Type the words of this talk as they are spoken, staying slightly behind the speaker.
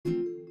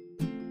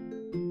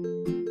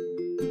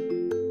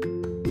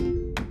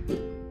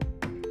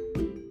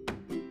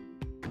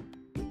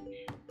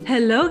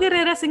Hello,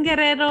 guerreras and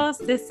guerreros.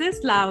 This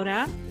is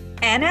Laura.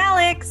 And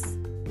Alex.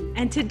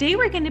 And today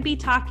we're going to be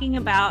talking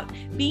about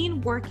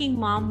being working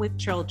mom with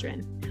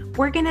children.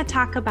 We're going to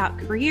talk about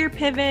career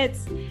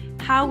pivots,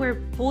 how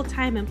we're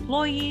full-time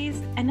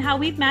employees, and how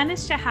we've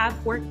managed to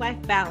have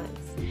work-life balance.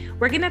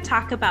 We're going to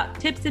talk about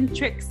tips and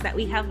tricks that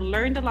we have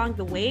learned along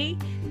the way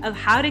of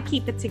how to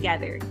keep it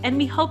together. And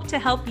we hope to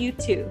help you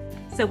too.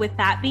 So with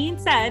that being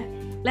said,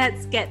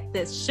 let's get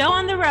this show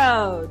on the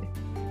road.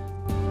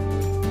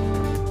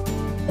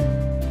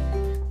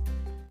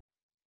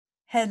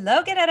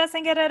 Hello, guerreras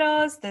and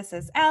guerreros. This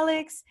is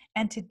Alex,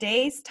 and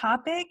today's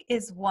topic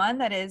is one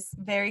that is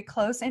very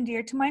close and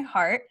dear to my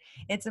heart.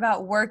 It's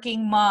about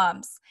working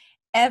moms.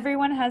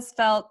 Everyone has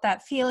felt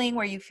that feeling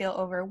where you feel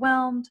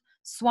overwhelmed,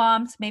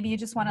 swamped. Maybe you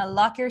just want to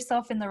lock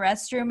yourself in the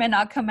restroom and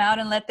not come out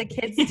and let the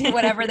kids do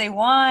whatever they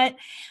want.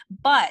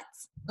 But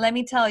let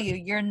me tell you,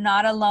 you're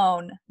not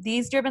alone.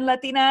 These driven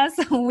Latinas,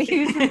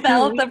 we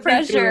felt the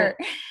pressure.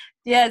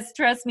 Yes,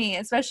 trust me,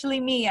 especially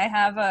me. I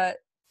have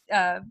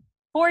a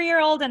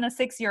 4-year-old and a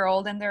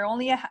 6-year-old, and they're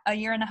only a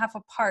year and a half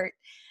apart.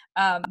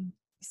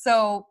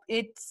 So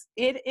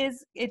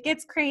it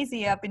gets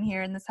crazy up in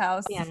here in this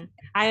house. Yeah,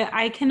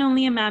 I can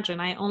only imagine.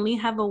 I only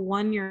have a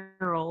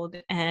 1-year-old,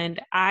 and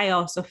I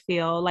also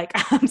feel like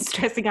I'm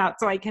stressing out.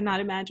 So I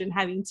cannot imagine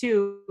having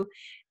two.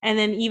 And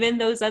then even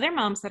those other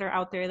moms that are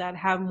out there that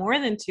have more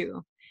than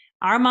two.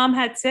 Our mom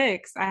had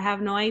 6. I have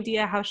no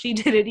idea how she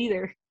did it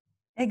either.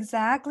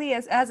 Exactly.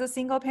 As a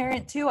single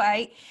parent too,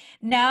 I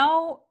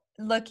now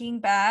looking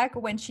back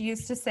when she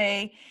used to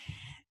say,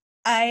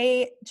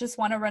 I just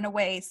want to run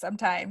away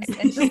sometimes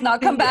and just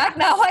not come back.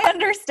 Now I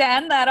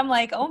understand that. I'm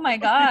like, oh my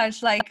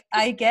gosh, like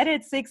I get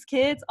it. 6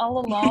 kids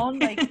all alone.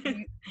 Like,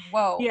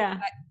 whoa. Yeah,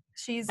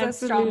 she's absolutely.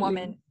 a strong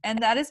woman. And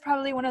that is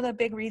probably one of the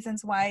big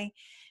reasons why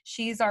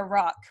she's our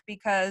rock,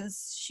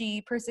 because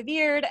she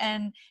persevered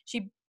and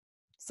she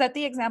set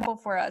the example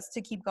for us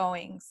to keep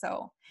going.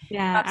 So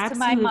Yeah, props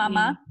absolutely. to my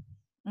mama.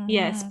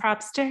 Yes,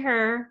 props to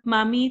her.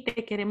 Mami,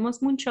 te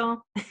queremos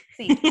mucho.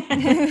 Sí.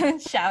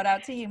 Shout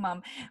out to you,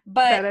 Mom.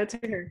 But shout out to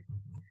her.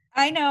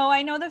 I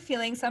know the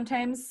feeling.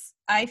 Sometimes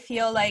I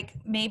feel like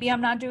maybe I'm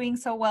not doing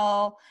so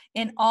well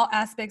in all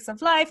aspects of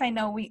life. I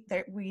know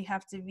we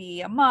have to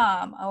be a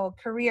mom, a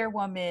career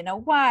woman, a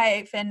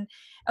wife, and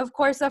of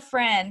course a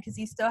friend, because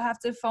you still have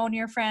to phone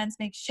your friends,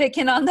 check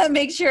in on them,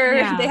 make sure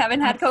they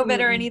haven't had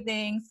COVID or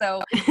anything.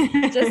 So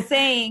just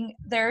saying,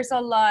 there's a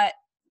lot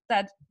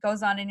that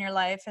goes on in your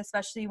life,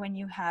 especially when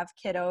you have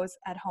kiddos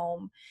at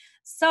home.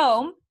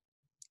 So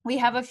we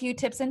have a few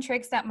tips and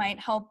tricks that might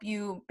help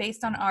you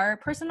based on our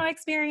personal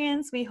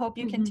experience. We hope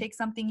you can take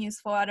something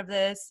useful out of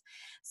this.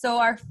 So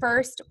our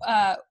first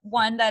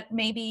one that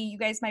maybe you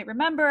guys might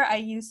remember, I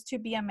used to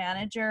be a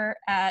manager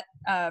at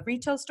a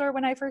retail store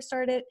when I first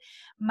started.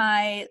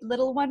 My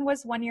little one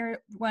was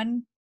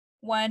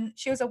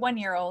she was a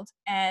 1-year-old,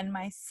 and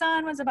my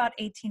son was about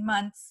 18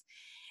 months.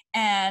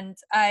 And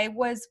I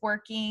was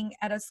working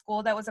at a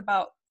school that was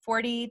about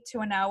 40 to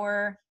an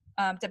hour,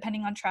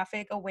 depending on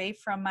traffic, away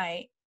from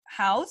my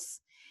house.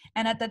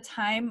 And at the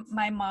time,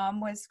 my mom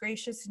was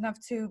gracious enough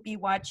to be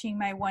watching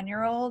my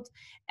 1-year-old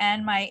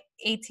and my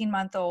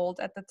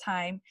 18-month-old at the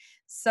time.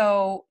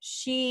 So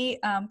she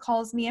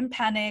calls me in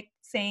panic,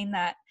 saying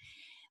that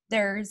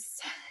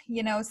there's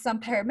some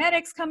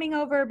paramedics coming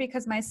over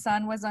because my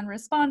son was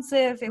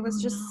unresponsive. It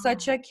was just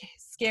such a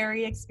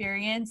scary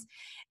experience,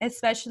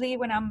 especially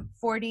when I'm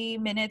 40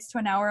 minutes to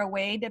an hour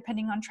away,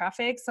 depending on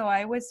traffic. So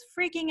I was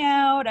freaking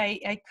out.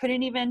 I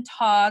couldn't even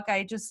talk.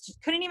 I just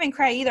couldn't even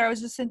cry either. I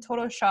was just in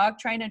total shock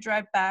trying to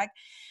drive back.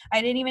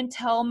 I didn't even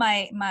tell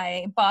my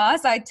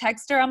boss. I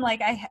text her. I'm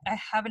like, I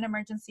have an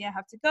emergency. I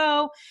have to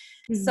go.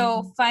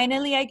 So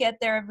finally I get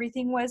there.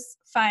 Everything was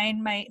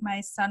fine.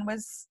 My son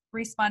was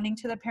responding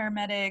to the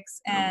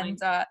paramedics,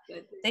 and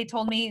they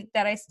told me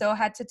that I still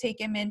had to take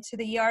him into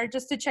the ER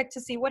just to check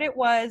to see what it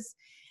was.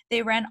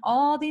 They ran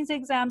all these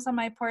exams on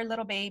my poor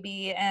little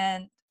baby,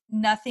 and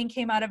nothing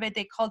came out of it.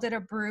 They called it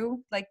a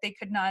brew. Like, they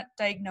could not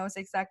diagnose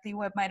exactly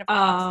what might have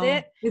caused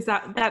it.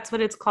 That's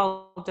what it's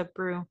called, a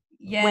brew?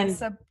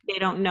 Yes. When they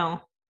don't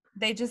know.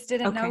 They just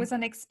didn't know. It was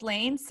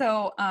unexplained.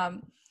 So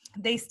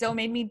they still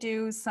made me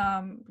do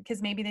some,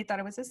 because maybe they thought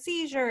it was a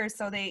seizure.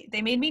 So they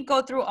made me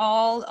go through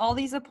all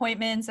these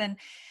appointments, and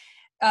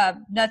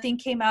nothing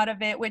came out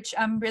of it, which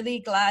I'm really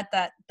glad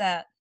that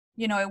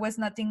it was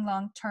nothing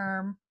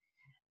long-term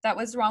that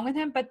was wrong with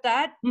him. But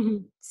that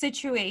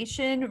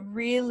situation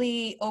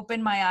really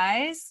opened my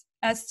eyes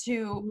as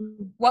to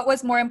what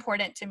was more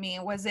important to me.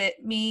 Was it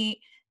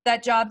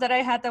that job that I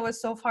had that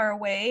was so far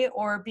away,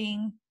 or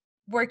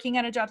working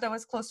at a job that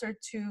was closer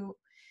to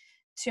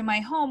my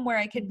home, where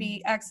I could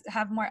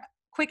have more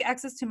quick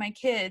access to my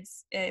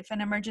kids if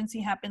an emergency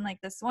happened like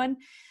this one.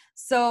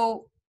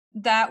 So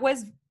that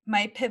was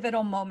my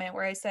pivotal moment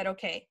where I said,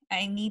 okay,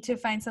 I need to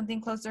find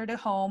something closer to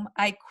home.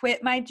 I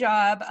quit my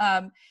job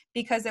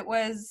because it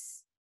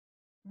was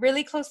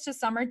really close to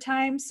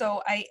summertime.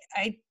 So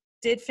I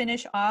did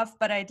finish off,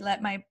 but I'd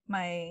let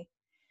my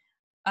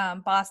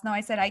boss know.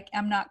 I said,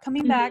 I'm not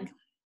coming back.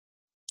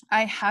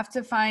 I have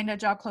to find a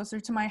job closer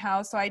to my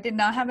house. So I did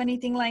not have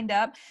anything lined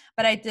up,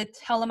 but I did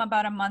tell them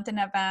about a month in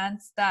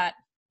advance that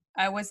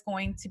I was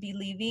going to be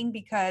leaving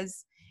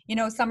because, you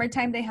know,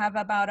 summertime, they have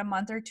about a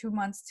month or 2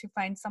 months to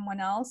find someone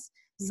else.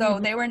 So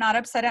Mhm. they were not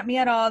upset at me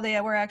at all. They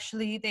were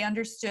actually, they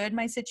understood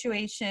my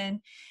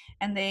situation,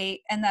 and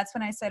that's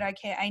when I said,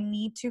 okay, I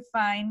need to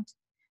find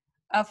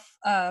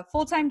a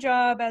full-time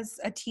job as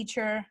a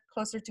teacher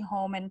closer to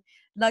home. And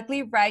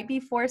luckily, right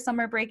before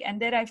summer break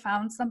ended, I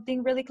found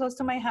something really close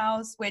to my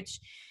house, which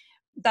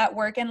that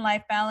work and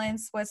life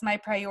balance was my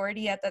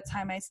priority at that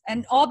time.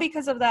 And all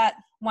because of that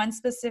one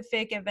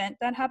specific event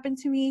that happened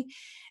to me.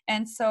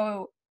 And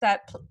so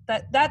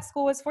that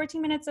school was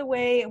 14 minutes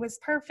away. It was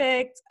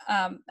perfect.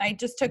 I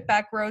just took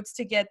back roads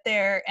to get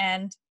there.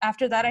 And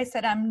after that, I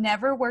said, I'm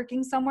never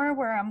working somewhere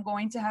where I'm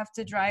going to have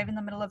to drive in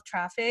the middle of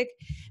traffic,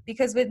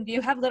 because when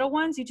you have little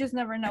ones, you just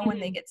never know when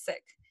they Mhm. get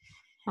sick.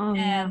 Oh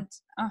yeah.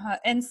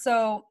 And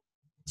so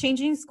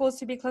changing schools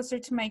to be closer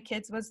to my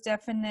kids was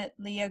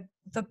definitely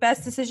the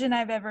best decision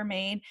I've ever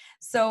made.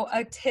 So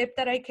a tip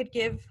that I could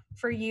give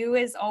for you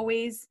is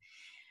always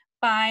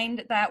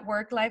find that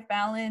work-life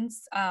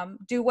balance.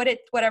 Do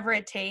whatever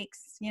it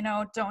takes. You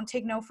know, don't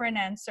take no for an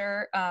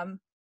answer.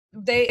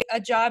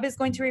 A job is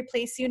going to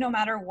replace you no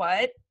matter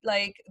what.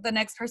 Like, the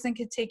next person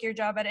could take your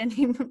job at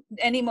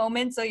any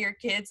moment. So your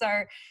kids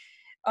are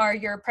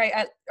your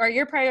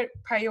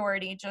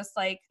priority, just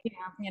like, Yeah.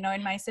 you know,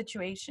 in my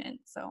situation.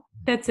 So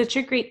That's such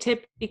a great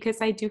tip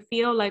because I do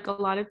feel like a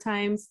lot of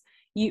times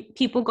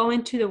people go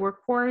into the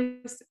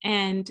workforce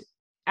and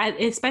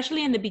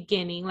especially in the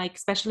beginning, like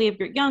especially if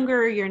you're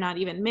younger, you're not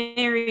even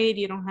married,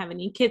 you don't have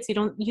any kids, you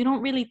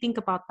don't really think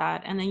about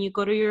that. And then you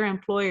go to your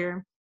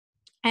employer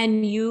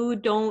and you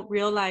don't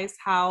realize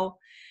how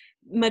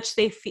much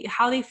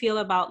how they feel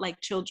about like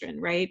children,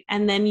 right?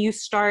 And then you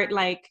start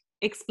like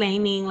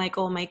explaining like,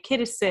 oh, my kid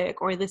is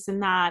sick or this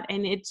and that,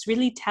 and it's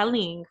really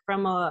telling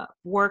from a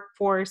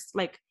workforce,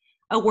 like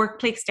a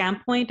workplace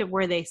standpoint of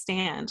where they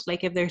stand,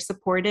 like if they're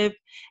supportive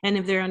and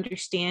if they're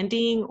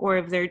understanding, or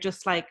if they're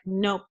just like,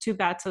 nope, too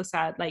bad, so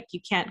sad, like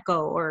you can't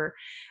go,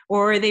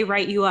 or they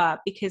write you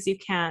up because you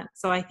can't.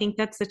 So I think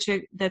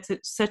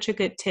such a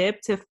good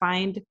tip to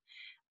find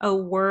a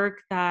work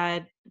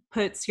that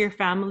puts your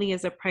family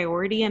as a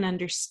priority and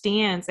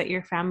understands that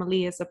your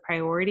family is a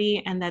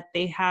priority, and that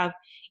they have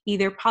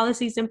either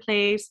policies in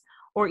place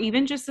or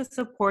even just a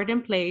support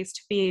in place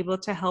to be able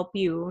to help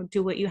you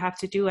do what you have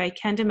to do. I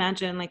can't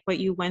imagine like what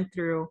you went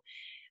through.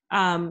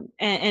 And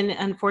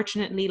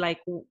unfortunately, like,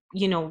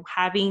 you know,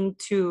 having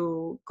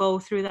to go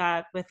through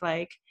that with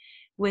like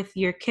with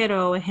your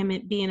kiddo, him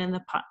being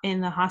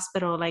in the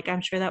hospital, like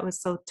I'm sure that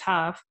was so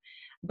tough.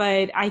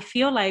 But I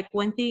feel like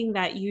one thing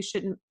that you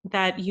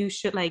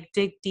should like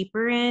dig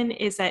deeper in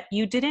is that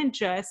you didn't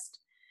just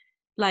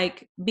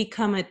like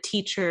become a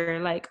teacher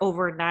like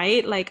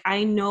overnight. Like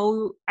I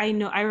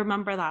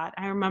remember that.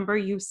 I remember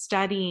you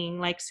studying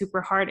like super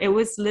hard. It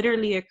was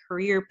literally a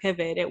career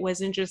pivot. It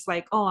wasn't just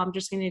like, oh, I'm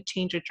just going to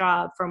change a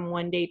job from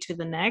one day to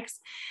the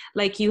next.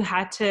 Like you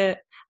had to,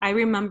 I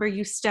remember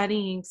you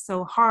studying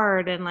so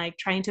hard and like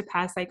trying to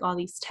pass like all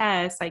these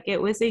tests. Like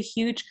it was a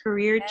huge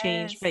career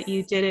change, but you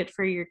yes. did it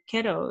for your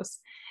kiddos.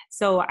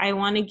 So I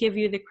want to give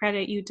you the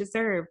credit you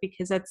deserve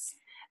because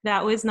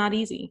that was not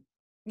easy.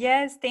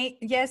 Yes,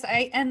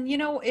 and you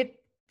know, it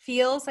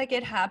feels like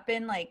it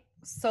happened like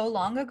so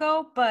long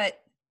ago, but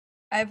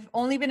I've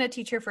only been a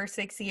teacher for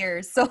 6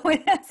 years, so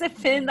it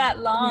hasn't been that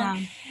long.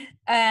 Yeah.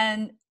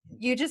 And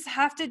you just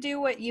have to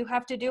do what you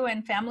have to do,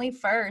 and family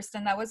first.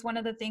 And that was one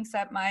of the things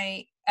at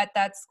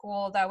that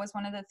school, that was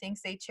one of the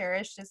things they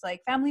cherished, is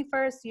like family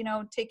first, you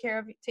know, take care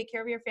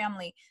of your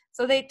family.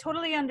 So they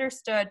totally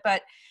understood,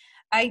 but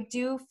I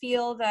do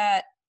feel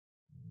that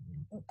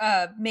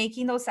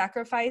making those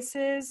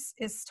sacrifices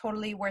is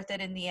totally worth it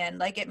in the end.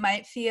 Like, it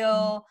might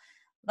feel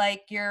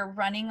like you're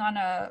running on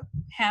a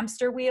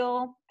hamster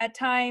wheel at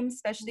times,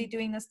 especially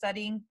doing the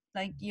studying.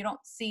 Like, you don't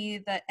see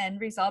the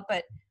end result,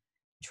 but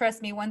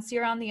trust me, once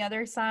you're on the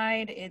other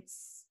side,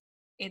 it's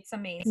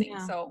amazing.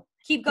 Yeah. So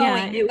keep Yeah,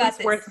 going. You it got was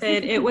this. worth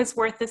it. It was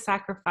worth the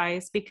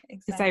sacrifice because I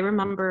Exactly.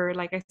 remember,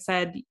 like I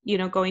said, you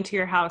know, going to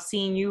your house,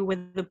 seeing you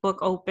with the book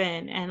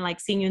open and like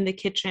seeing you in the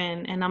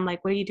kitchen. And I'm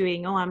like, what are you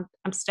doing? Oh, I'm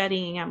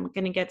studying. I'm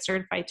going to get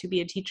certified to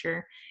be a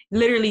teacher.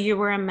 Literally, you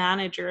were a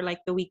manager like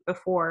the week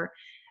before.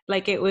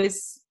 Like it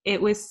was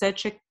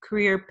such a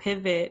career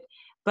pivot.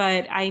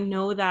 But I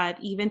know that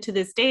even to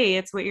this day,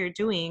 it's what you're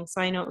doing.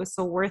 So I know it was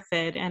so worth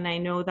it. And I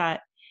know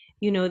that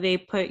they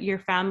put your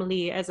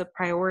family as a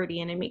priority,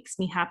 and it makes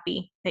me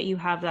happy that you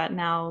have that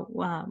now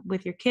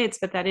with your kids.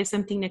 But that is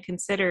something to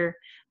consider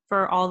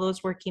for all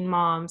those working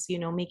moms,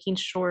 making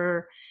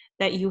sure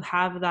that you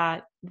have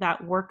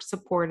that work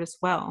support as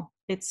well.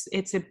 It's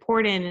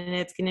important, and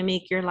it's going to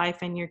make your life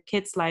and your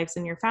kids' lives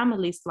and your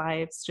family's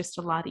lives just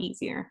a lot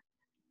easier.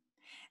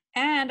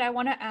 And I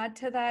want to add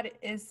to that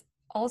is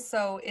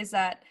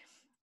that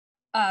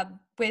uh,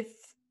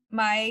 with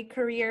my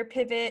career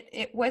pivot,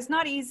 it was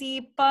not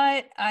easy,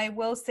 but I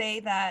will say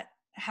that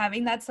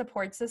having that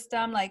support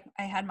system, like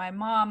I had my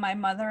mom, my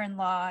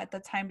mother-in-law at the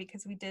time,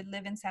 because we did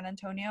live in San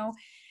Antonio,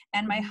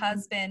 and my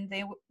husband,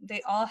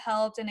 they all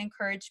helped and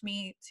encouraged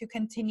me to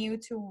continue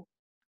to,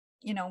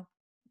 you know,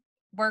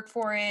 work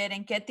for it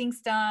and get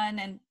things done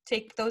and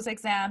take those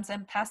exams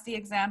and pass the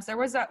exams. There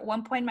was at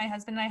one point my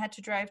husband and I had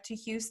to drive to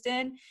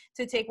Houston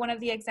to take one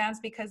of the exams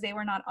because they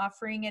were not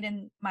offering it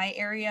in my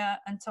area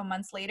until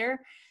months later.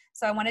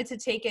 So I wanted to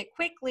take it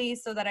quickly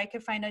so that I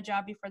could find a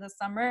job before the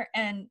summer.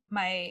 And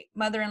my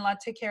mother-in-law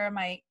took care of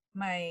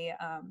my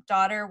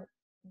daughter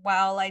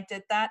while I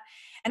did that.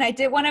 And I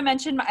did want to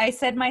mention, I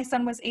said my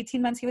son was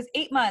 18 months. He was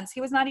 8 months.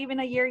 He was not even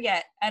a year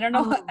yet. I don't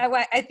know.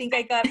 I think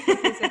I got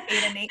confused with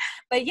 8 and 8.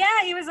 But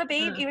yeah, he was a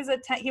baby.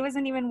 He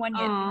wasn't even 1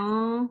 yet. He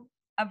was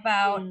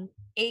about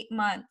 8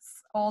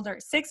 months older,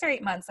 6 or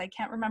 8 months. I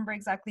can't remember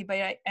exactly, but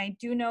I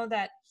do know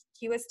that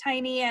he was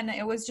tiny, and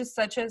it was just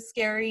such a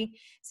scary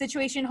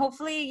situation.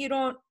 Hopefully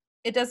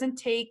it doesn't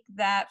take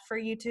that for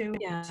you to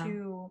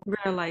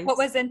realize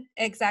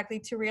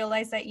to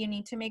realize that you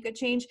need to make a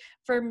change.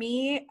 For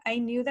me, I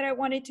knew that I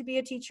wanted to be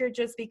a teacher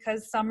just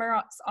because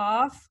summer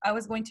off, I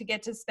was going to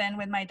get to spend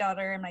with my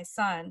daughter and my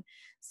son.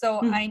 So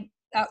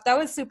that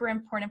was super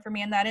important for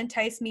me, and that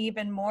enticed me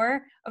even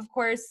more. Of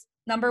course,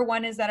 number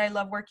one is that I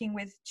love working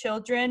with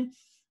children,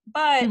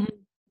 but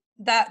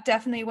that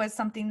definitely was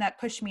something that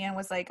pushed me and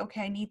was like,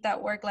 okay, I need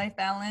that work-life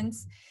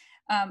balance.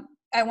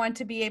 I want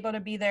to be able to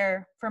be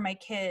there for my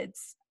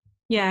kids.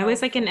 Yeah, it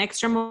was like an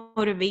extra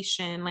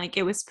motivation. Like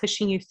it was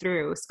pushing you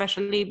through,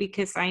 especially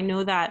because I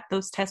know that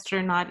those tests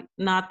are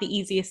not the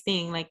easiest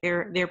thing. Like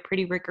they're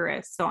pretty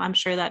rigorous. So I'm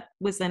sure that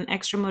was an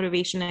extra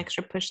motivation, an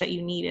extra push that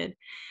you needed.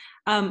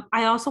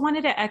 I also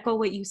wanted to echo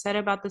what you said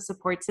about the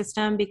support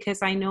system,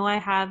 because I know I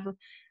have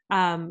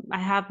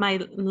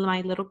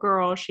my little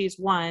girl. She's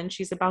 1.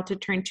 She's about to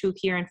turn 2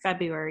 here in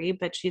February,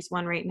 but she's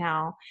 1 right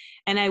now.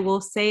 And I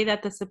will say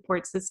that the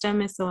support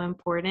system is so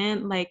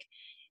important. Like,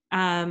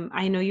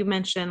 I know you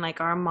mentioned like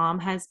our mom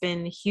has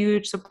been a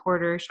huge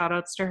supporter. Shout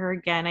outs to her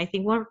again. I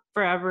think we're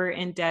forever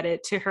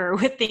indebted to her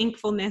with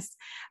thankfulness.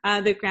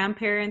 The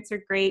grandparents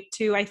are great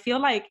too. I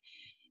feel like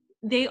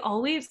they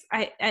always,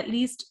 at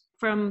least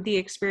from the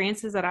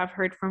experiences that I've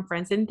heard from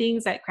friends and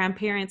things, that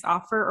grandparents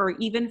offer, or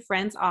even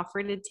friends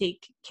offer, to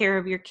take care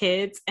of your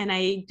kids. And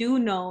I do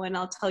know, and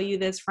I'll tell you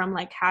this from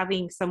like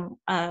having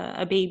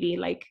a baby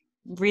like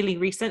really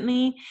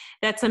recently,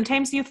 that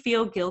sometimes you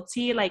feel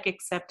guilty like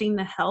accepting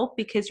the help,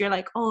 because you're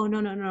like, oh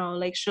no,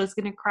 like she's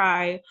gonna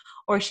cry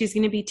or she's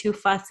gonna be too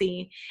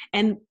fussy.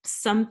 And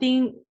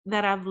something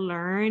that I've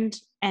learned,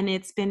 and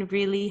it's been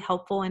really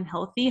helpful and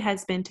healthy,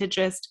 has been to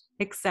just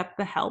accept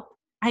the help.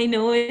 I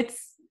know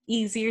it's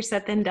easier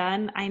said than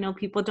done. I know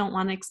people don't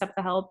want to accept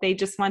the help. They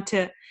just want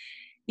to,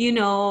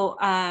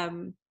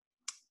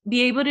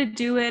 be able to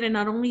do it. And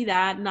not only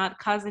that, not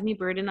cause any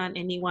burden on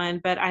anyone.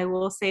 But I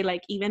will say,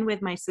 like, even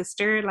with my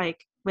sister, like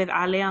with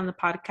Ale on the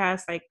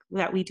podcast, like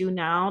that we do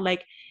now,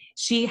 like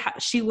she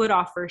would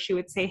offer, she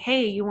would say,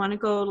 hey, you want to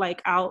go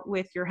like out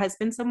with your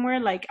husband somewhere?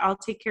 Like, I'll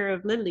take care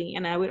of Lily.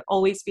 And I would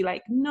always be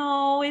like,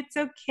 no, it's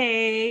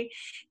okay.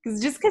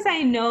 Because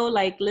I know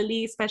like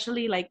Lily,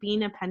 especially like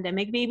being a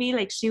pandemic baby,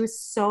 like she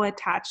was so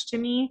attached to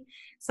me.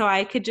 So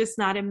I could just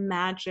not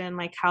imagine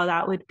like how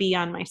that would be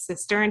on my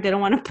sister, and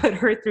didn't want to put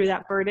her through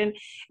that burden.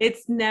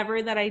 It's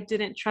never that I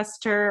didn't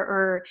trust her,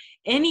 or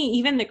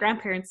even the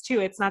grandparents too.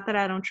 It's not that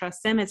I don't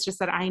trust them. It's just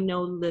that I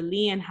know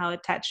Lily and how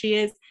attached she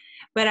is.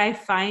 But I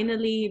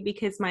finally,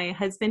 because my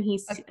husband,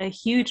 he's a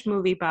huge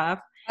movie buff.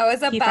 I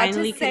was about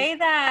to say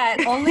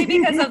that only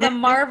because of the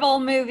Marvel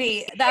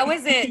movie. That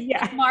was it.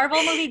 Yeah. The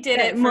Marvel movie did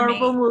it for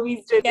Marvel me.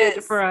 Movies did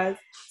it for us.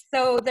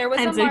 So there was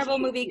a Marvel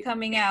movie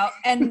coming out,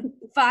 and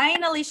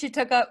finally she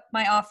took up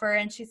my offer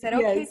and she said,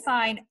 okay,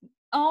 fine.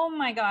 Oh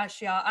my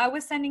gosh, y'all. I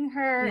was sending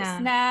her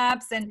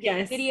snaps and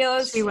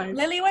videos.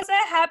 Lily was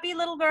a happy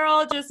little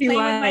girl just playing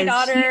with my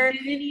daughter. She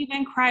didn't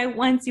even cry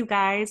once, you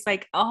guys.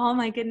 Like, oh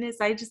my goodness,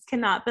 I just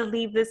cannot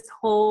believe this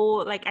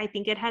whole, like, I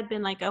think it had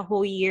been like a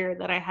whole year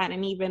that I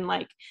hadn't even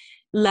like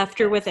left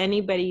her with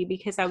anybody,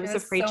 because I was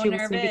afraid she was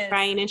going to be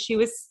crying. And she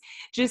was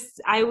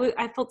just,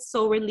 I felt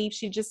so relieved.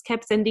 She just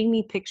kept sending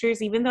me pictures.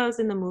 Even though I was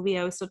in the movie,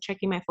 I was still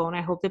checking my phone.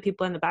 I hope the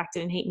people in the back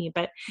didn't hate me,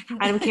 but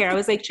I don't care. I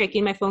was like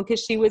checking my phone,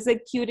 because she was the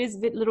cutest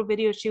little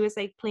video. She was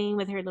like playing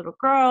with her little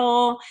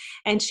girl,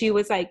 and she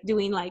was like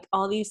doing like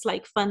all these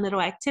like fun little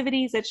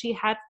activities that she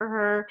had for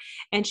her.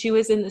 And she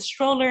was in the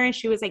stroller, and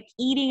she was like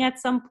eating at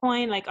some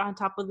point, like on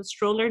top of the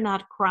stroller,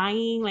 not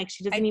crying. Like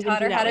she doesn't even taught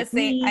do her that how to with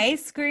say me.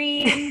 Ice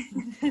cream.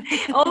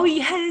 Oh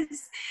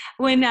yes.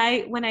 When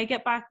I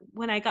got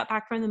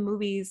back from the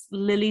movies,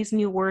 Lily's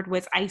new word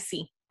was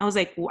icy. I was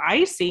like, well,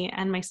 icy?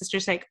 And my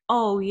sister's like,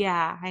 oh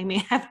yeah, I may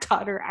have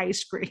taught her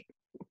ice cream.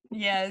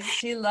 Yes,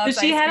 she loves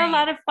so she had a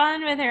lot of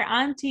fun with her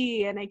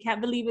auntie, and I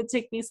can't believe it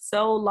took me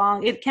so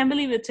long. I can't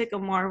believe it took a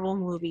Marvel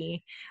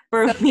movie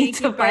for me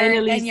to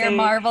finally and your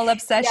Marvel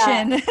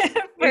obsession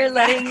for exactly.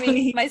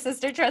 letting my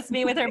sister trust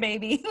me with her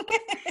baby.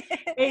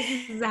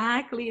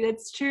 Exactly,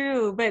 that's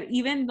true. But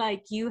even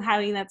like you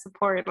having that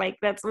support, like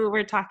that's what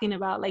we're talking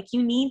about. Like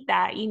you need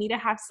that. You need to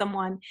have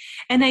someone.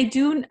 And I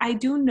do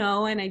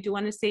know, and I do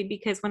want to say,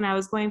 because when I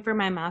was going for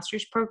my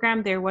master's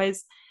program, there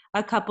was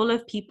a couple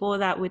of people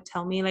that would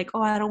tell me like,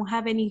 "Oh, I don't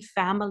have any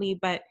family,"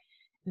 but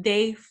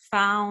they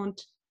found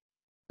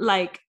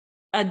like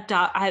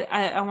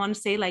I want to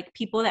say like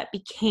people that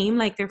became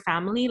like their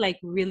family, like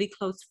really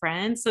close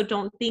friends. So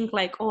don't think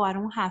like, oh, I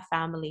don't have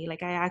family.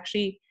 Like I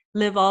actually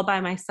live all by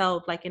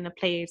myself, like in a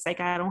place, like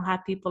I don't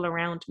have people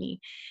around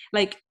me.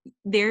 Like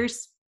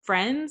there's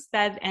friends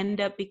that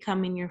end up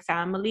becoming your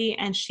family.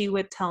 And she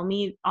would tell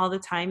me all the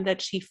time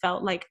that she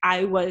felt like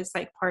I was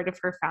like part of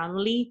her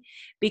family,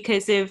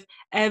 because if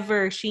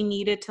ever she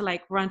needed to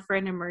like run for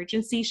an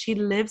emergency, she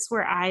lives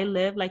where I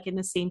live, like in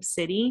the same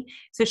city,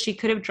 so she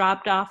could have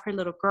dropped off her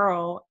little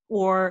girl,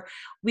 or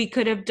we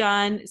could have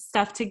done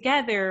stuff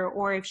together.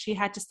 Or if she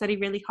had to study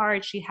really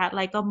hard, she had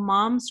like a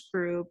mom's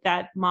group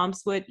that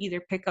moms would either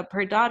pick up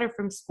her daughter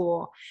from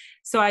school.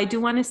 So I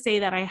do want to say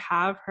that I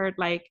have heard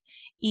like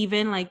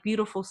even like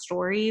beautiful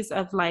stories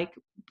of like,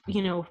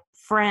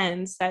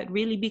 friends that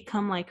really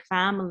become like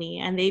family,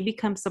 and they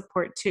become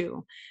support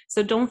too.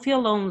 So don't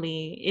feel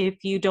lonely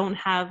if you don't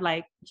have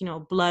like,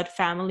 blood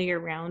family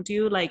around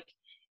you. Like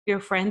your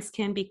friends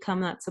can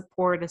become that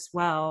support as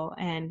well.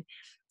 And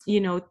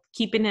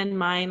keeping in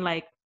mind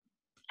like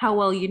how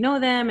well you know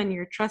them and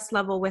your trust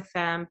level with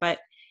them. But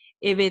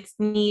if it's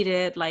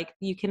needed, like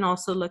you can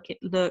also look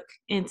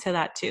into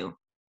that too.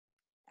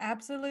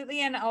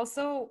 Absolutely. And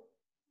also,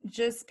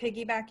 just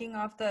piggybacking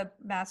off the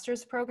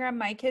master's program,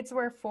 my kids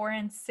were 4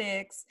 and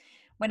 6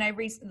 when I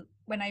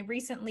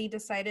recently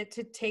decided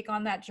to take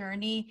on that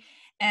journey.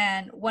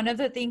 And one of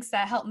the things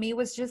that helped me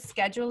was just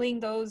scheduling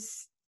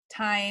those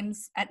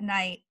times at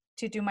night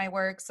to do my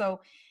work.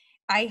 So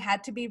I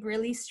had to be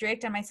really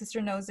strict, and my sister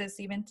knows this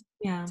even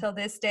Yeah. till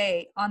this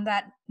day, on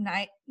that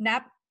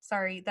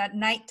that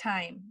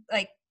nighttime.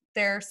 Like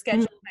their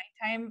scheduled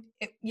nighttime,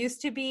 it used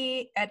to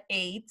be at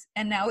 8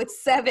 and now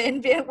it's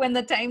 7 when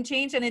the time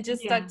changed, and it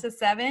just stuck Yeah. to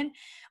 7.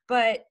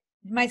 But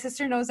my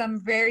sister knows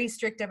I'm very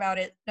strict about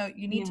it. No,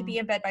 you need to Yeah. be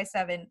in bed by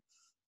 7.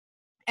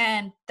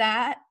 And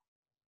that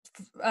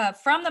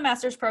from the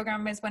master's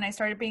program is when I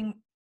started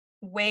being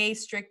way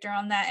stricter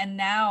on that, and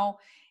now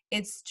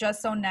it's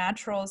just so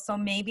natural. So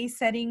maybe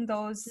setting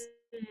those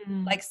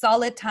Mhm. like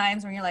solid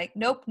times when you're like,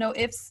 nope, no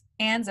ifs,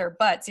 ands, or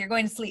buts, you're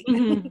going to sleep.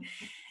 Mhm.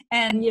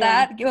 And Yeah.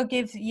 that will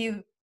give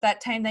you that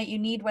time that you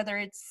need, whether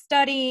it's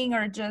studying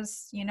or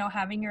just,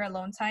 having your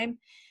alone time,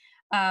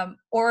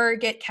 or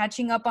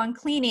catching up on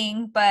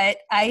cleaning. But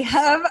I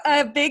have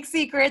a big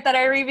secret that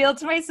I revealed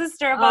to my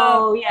sister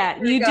about Oh a yeah,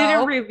 year you didn't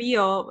ago.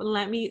 reveal.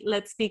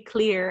 Let's be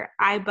clear.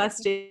 I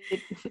busted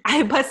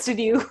I busted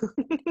you.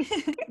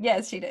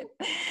 Yes, she did.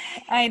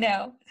 I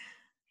know.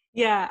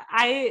 Yeah,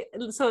 I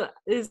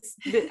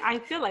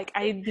feel like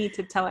I need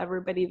to tell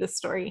everybody the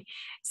story.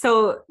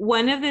 So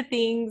one of the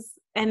things,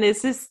 and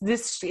this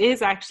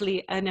is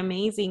actually an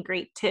amazing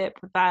great tip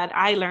that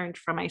I learned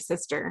from my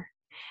sister,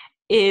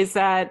 is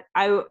that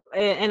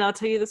and I'll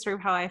tell you the story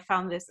of how I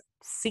found this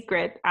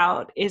secret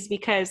out, is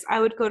because I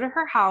would go to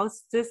her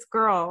house. This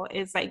girl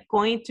is like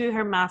going through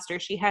her master.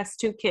 She has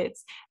 2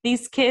 kids.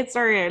 These kids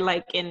are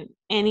like in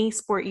any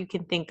sport you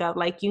can think of,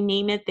 like you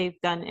name it,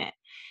 they've done it.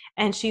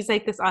 And she's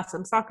like this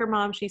awesome soccer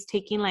mom. She's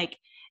taking like,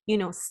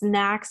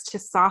 snacks to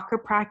soccer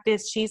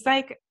practice. She's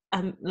like,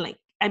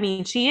 I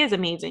mean, she is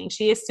amazing.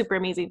 She is super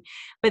amazing.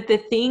 But the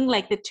thing,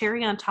 like the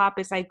cherry on top,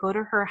 is I go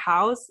to her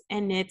house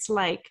and it's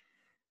like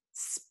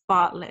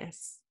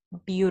spotless,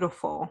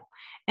 beautiful.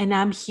 And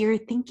I'm here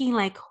thinking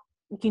like,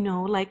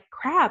 like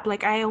crap,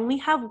 like I only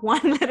have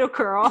one little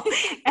girl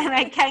and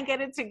I can't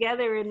get it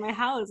together in my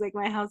house. Like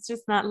my house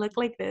does not look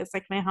like this.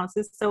 Like my house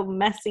is so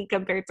messy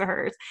compared to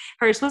hers.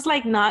 Hers was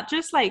like not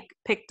just like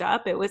picked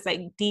up, it was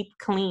like deep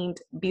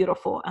cleaned,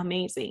 beautiful,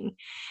 amazing.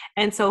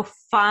 And so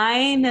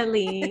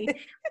finally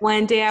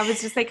one day I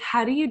was just like,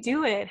 how do you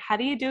do it? How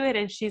do you do it?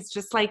 And she's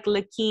just like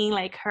looking,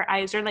 like her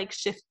eyes are like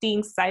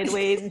shifting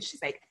sideways, and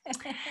she's like,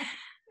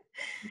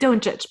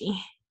 don't judge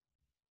me.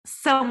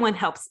 Someone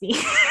helps me.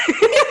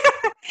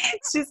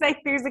 She's like,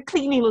 there's a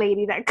cleaning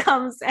lady that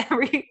comes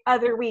every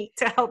other week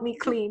to help me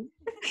clean.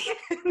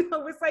 And I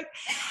was like,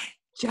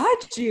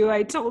 judge you?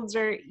 I told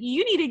her,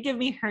 you need to give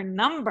me her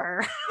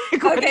number.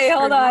 Okay,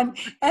 hold on.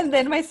 And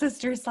then my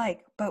sister's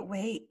like, but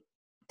wait,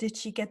 did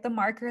she get the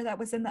marker that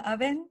was in the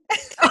oven?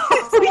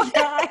 Oh,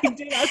 yeah, I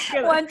did ask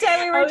her that. One time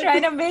we were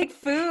trying to make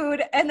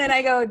food, and then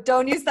I go,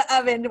 don't use the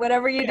oven,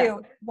 whatever you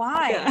do.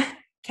 Why? Yeah.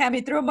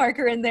 Cammy threw a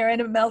marker in there and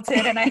it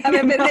melted, and I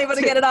haven't been able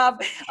to get it off.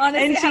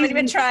 Honestly, I haven't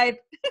even tried.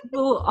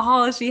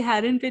 Well, she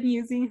hadn't been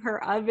using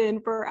her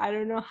oven for I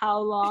don't know how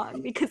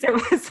long because there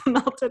was a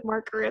melted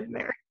marker in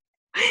there.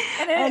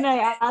 And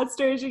I asked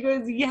her, she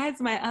goes,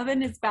 yes, my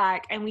oven is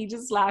back. And we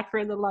just laughed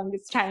for the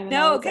longest time.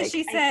 No, because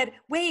she said,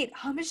 wait,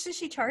 how much does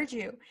she charge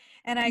you?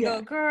 And I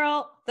go,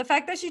 girl, the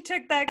fact that she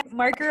took that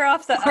marker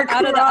off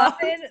out of the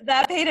oven,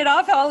 that paid it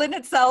off all in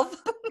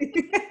itself.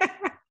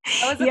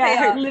 That was a Yeah,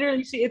 payoff.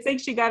 literally, it's like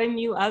she got a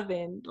new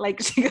oven.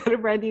 Like she got a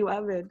brand new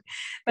oven.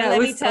 But That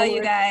let me was tell so you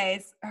worth it.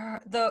 guys,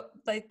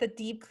 the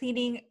deep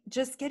cleaning,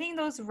 just getting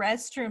those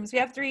restrooms. We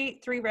have three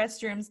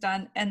restrooms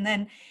done, and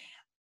then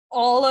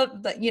all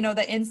of the,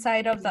 the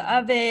inside of the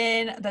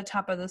oven, the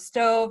top of the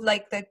stove,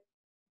 like the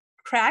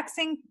cracks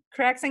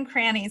and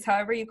crannies,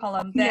 however you call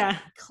them, that Yeah.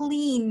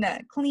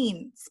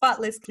 clean,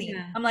 spotless clean.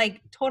 Yeah. I'm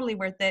like, totally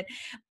worth it.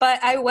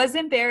 But I was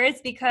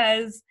embarrassed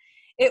because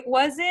it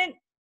wasn't,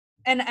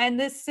 and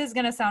this is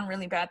going to sound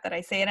really bad that I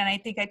say it, and I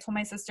think I told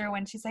my sister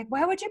when she's like,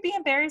 why would you be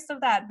embarrassed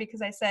of that?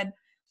 Because I said,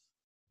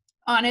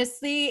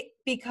 honestly,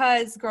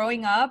 because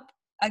growing up,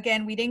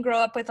 again, we didn't grow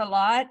up with a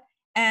lot,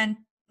 and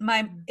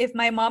if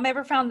my mom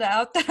ever found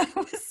out that I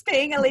was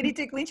paying a lady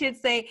to clean, she'd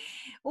say,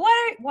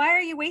 why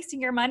are you wasting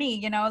your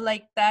money?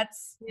 Like,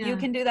 that's, you Yeah.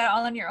 can do that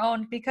all on your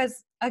own.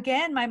 Because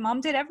again, my mom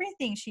did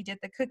everything. She did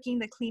the cooking,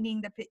 the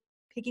cleaning, the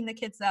picking the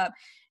kids up.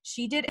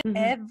 She did Mhm.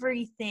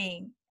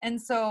 everything. And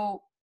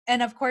so,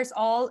 and of course,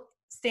 all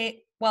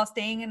while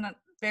staying in a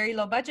very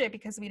low budget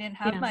because we didn't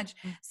have Yeah. much.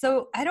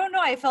 So I don't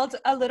know, I felt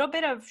a little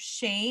bit of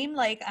shame,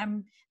 like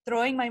I'm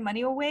throwing my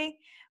money away.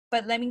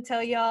 But let me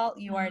tell y'all,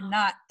 you are No.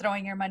 not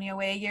throwing your money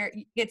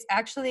away. It's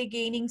actually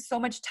gaining so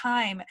much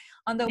time.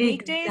 On the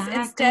weekdays,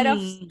 instead of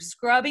Exactly.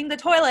 scrubbing the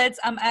toilets,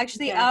 I'm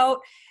actually Yes. out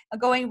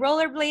going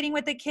rollerblading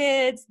with the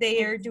kids.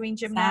 They are doing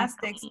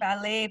gymnastics, Exactly.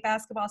 ballet,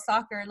 basketball,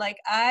 soccer. Like,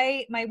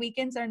 my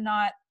weekends are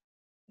not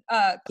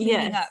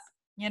cleaning up, Yes.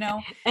 you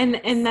know?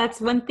 And that's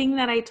one thing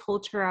that I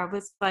told her. I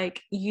was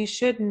like, you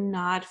should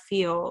not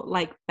feel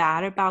like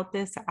bad about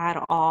this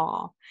at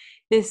all.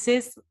 This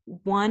is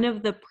one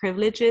of the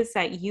privileges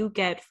that you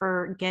get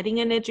for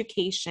getting an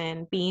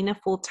education, being a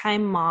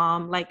full-time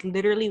mom, like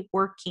literally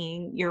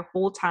working your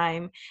whole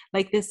time.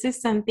 Like this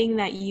is something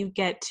that you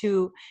get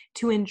to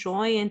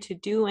enjoy and to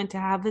do and to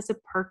have as a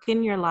perk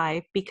in your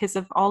life because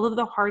of all of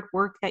the hard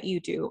work that you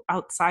do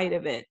outside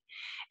of it.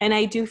 And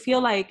I do feel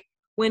like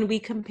when we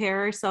compare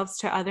ourselves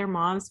to other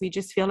moms, we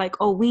just feel like,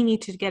 oh, we need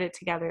to get it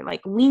together.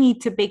 Like we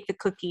need to bake the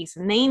cookies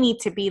and they need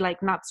to be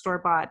like not store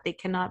bought. They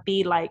cannot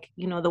be like,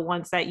 the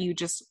ones that you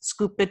just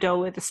scoop the dough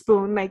with a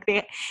spoon. Like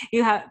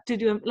you have to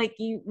do them like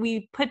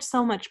we put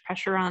so much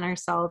pressure on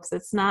ourselves.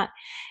 It's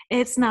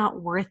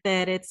not worth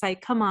it. It's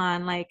like, come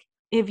on, like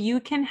if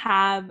you can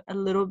have a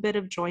little bit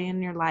of joy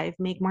in your life,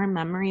 make more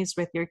memories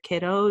with your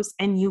kiddos,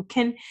 and you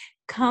can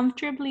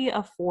comfortably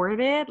afford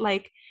it,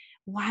 like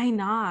why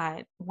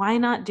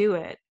not do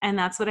it? And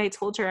that's what I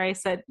told her. I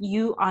said,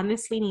 you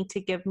honestly need to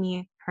give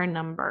me her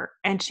number.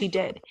 And she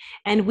did.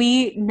 And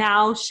we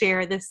now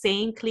share the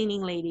same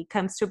cleaning lady,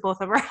 comes to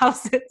both of our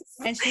houses.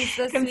 And she's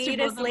the Comes to both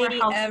sweetest of our lady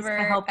houses to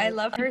ever. help I us.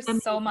 love She's her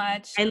so amazing.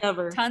 much. I love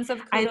her. Tons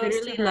of I kudos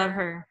to literally love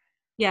her. her.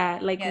 Yeah,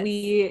 like Yes.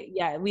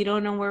 we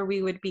don't know where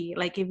we would be.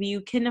 Like if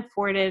you can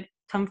afford it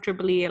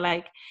comfortably,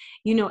 like,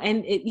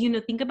 and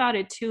think about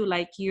it too,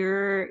 like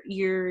you're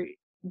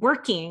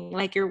working,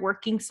 like you're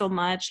working so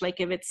much,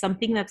 like if it's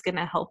something that's going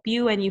to help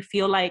you and you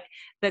feel like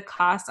the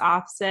cost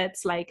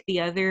offsets like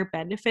the other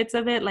benefits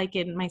of it, like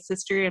in my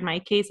sister, in my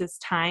case, is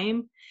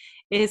time,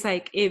 is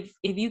like if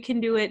you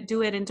can do it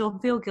and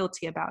don't feel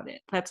guilty about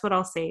it. That's what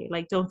I'll say.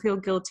 Like don't feel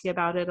guilty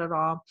about it at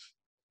all.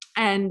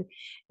 And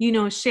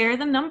share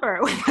the number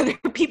with other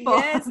people.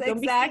 Yes, Don't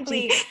be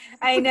stingy. exactly.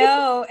 I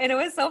know. And it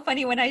was so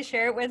funny when I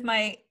share it with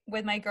my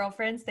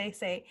girlfriends, they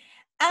say,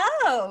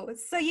 "Oh,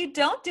 so you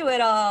don't do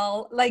it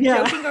all," like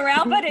Yeah. joking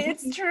around, but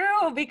it's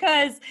true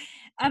because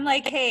I'm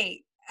like,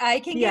 "Hey, I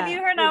can give you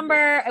Yeah. her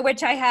number,"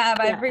 which I have.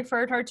 I've Yeah.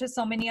 referred her to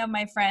so many of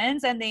my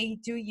friends and they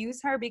do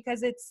use her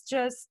because it's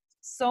just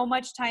so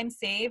much time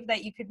saved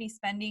that you could be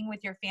spending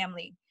with your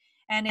family.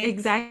 And it's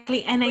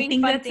Exactly. And I doing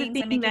think fun that's the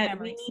things and thing making that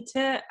we memories. need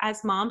to,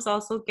 as moms,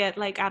 also get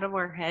like out of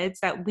our heads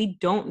that we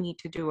don't need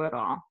to do it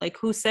all. Like,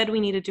 who said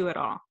we need to do it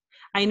all?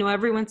 I know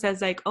everyone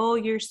says, like, oh,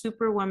 you're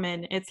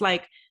superwoman. It's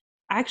like,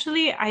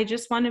 actually, I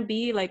just want to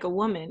be like a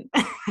woman.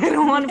 I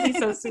don't want to be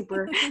so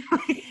super.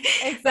 Like,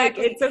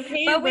 Exactly. it's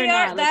okay if But we're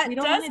not. Like, we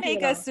that don't want does to do make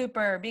it us all.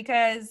 super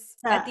because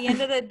at Yeah. the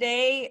end of the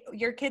day,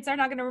 your kids are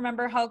not going to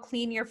remember how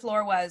clean your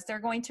floor was. They're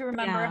going to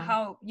remember Yeah.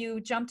 how you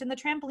jumped in the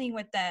trampoline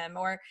with them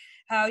or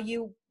how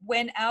you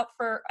went out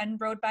and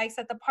rode bikes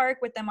at the park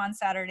with them on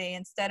Saturday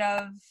instead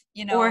of,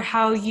 Or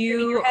how screaming your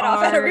you head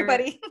off at are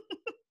everybody.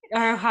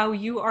 or how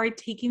you are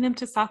taking them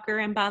to soccer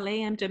and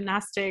ballet and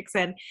gymnastics.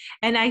 And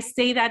I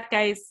say that,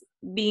 guys,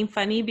 being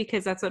funny,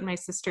 because that's what my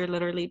sister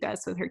literally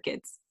does with her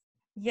kids.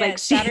 Like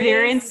Yes,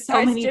 they're in Saturdays so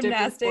starts many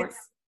different sports.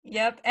 gymnastics.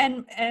 Yep.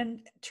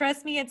 And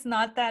trust me, it's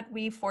not that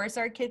we force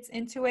our kids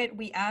into it.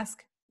 We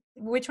ask,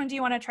 which one do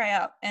you want to try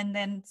out? And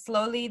then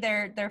slowly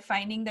they're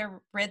finding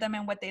their rhythm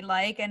and what they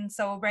like. And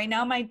so right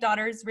now my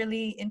daughter's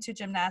really into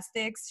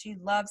gymnastics. She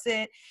loves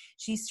it.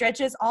 She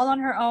stretches all on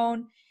her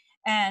own.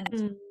 And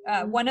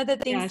Mm. one of the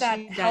Yeah, things that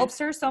she does. helps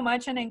her so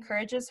much and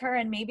encourages her,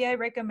 and maybe I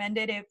recommend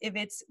it if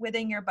it's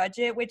within your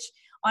budget, which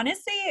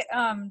honestly,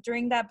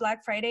 during that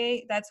Black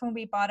Friday, that's when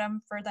we bought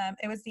them for them.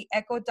 It was the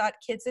Echo Dot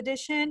Kids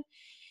edition,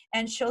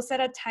 and she'll set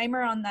a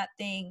timer on that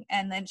thing,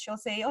 and then she'll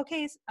say,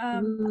 "Okay,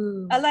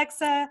 Ooh.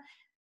 Alexa,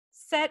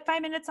 set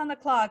 5 minutes on the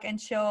clock, and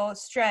she'll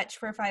stretch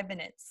for 5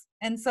 minutes.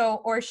 And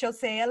so, or she'll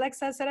say,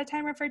 Alexa, set a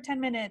timer for 10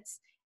 minutes,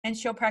 and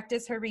she'll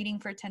practice her reading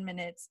for 10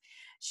 minutes.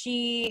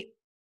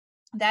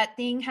 That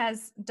thing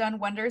has done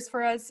wonders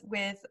for us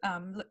with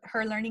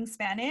her learning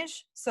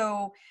Spanish.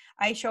 So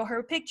I show her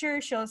a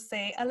picture. She'll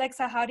say,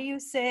 Alexa, how do you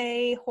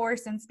say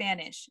horse in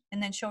Spanish?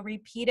 And then she'll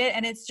repeat it.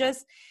 And it's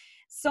just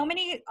so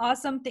many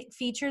awesome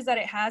features that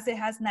it has. It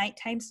has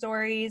nighttime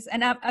stories.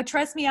 And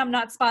trust me, I'm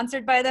not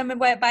sponsored by them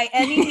by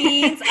any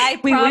means. I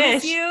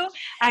promise you.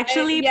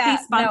 Actually,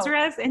 please sponsor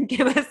us and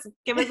give us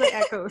the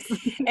echoes.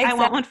 Exactly. I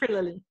want one for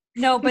Lily.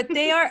 No, but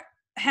they are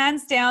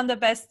hands down the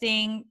best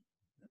thing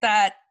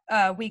that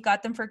we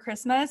got them for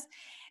Christmas.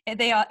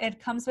 It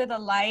comes with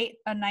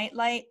a night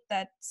light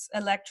that's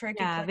electric.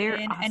 Yeah, they're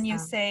awesome. And you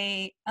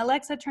say,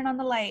 Alexa, turn on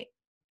the light,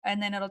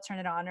 and then it'll turn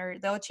it on, or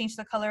they'll change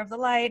the color of the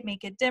light,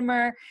 make it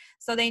dimmer.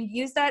 So they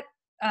use that.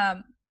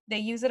 They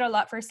use it a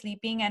lot for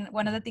sleeping. And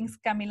one of the things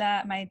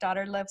Camila, my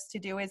daughter, loves to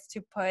do is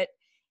to put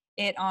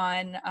it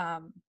on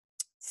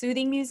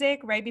soothing music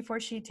right before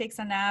she takes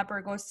a nap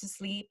or goes to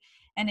sleep.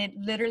 And it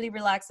literally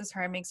relaxes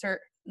her and makes her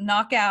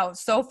knock out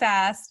so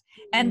fast.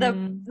 And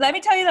let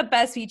me tell you the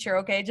best feature,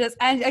 okay?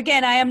 And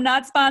again, I am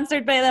not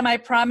sponsored by them, I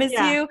promise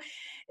you.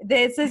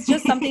 This is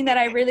just something that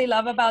I really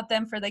love about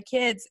them for the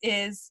kids,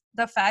 is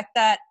the fact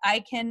that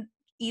I can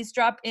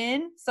eavesdrop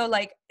in. So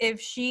like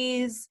if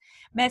she's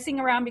messing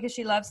around because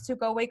she loves to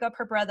go wake up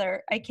her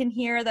brother, I can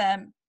hear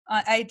them.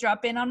 I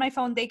drop in on my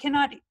phone. They can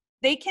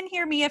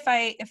hear me if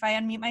I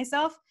unmute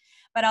myself.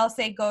 But I'll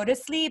say, go to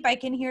sleep. I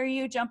can hear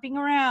you jumping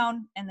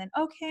around. And then,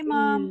 okay,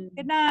 Mom,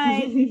 good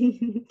night.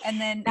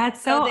 And then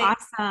that's so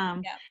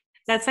awesome. Yeah.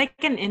 That's like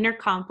an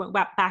intercom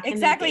back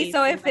exactly. in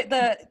the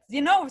day.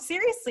 So if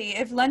seriously,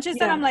 if lunch is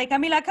done, I'm like,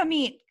 Camila, come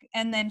eat.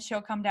 And then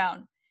she'll come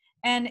down.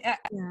 And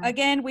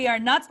again, we are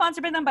not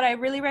sponsored by them, but I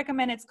really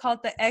recommend. It's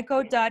called the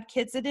Echo Dot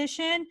Kids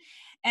Edition.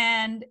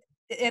 And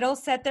it'll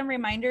set them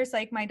reminders.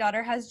 Like my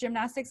daughter has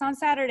gymnastics on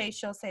Saturday.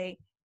 She'll say,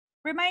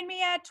 remind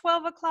me at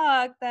 12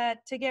 o'clock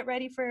to get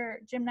ready for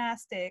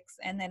gymnastics.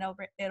 And then it'll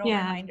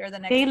remind her the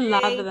next day. They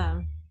love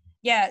them.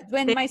 Yeah.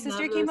 When my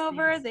sister came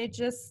over, they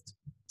just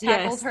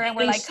tackled her and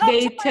were like, come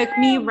they took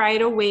me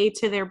right away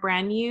to their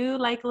brand new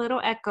like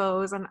little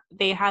Echoes. And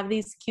they have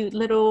these cute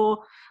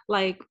little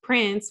like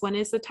prints. One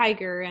is a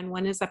tiger and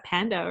one is a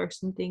panda or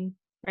something.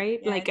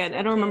 Right? Yeah, like I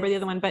don't remember the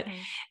other one, but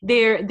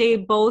they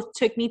both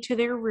took me to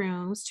their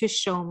rooms to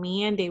show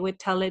me, and they would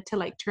tell it to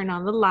like turn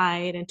on the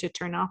light and to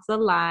turn off the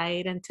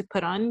light and to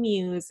put on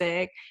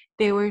music.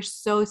 They were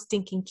so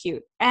stinking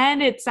cute.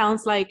 And it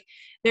sounds like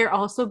they're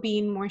also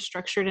being more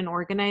structured and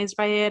organized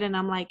by it. And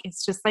I'm like,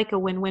 it's just like a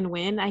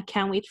win-win-win. I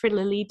can't wait for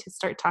Lily to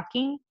start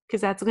talking,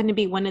 because that's going to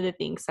be one of the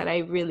things that I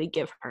really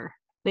give her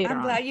later on.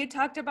 I'm glad you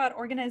talked about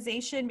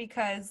organization,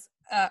 because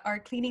our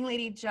cleaning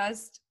lady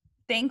just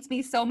thanked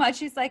me so much.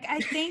 She's like, I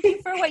thank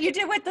you for what you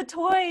did with the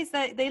toys,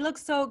 that they look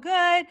so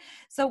good.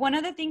 So one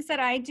of the things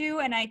that I do,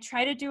 and I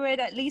try to do it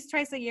at least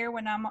twice a year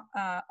when I'm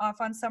off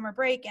on summer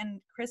break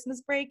and Christmas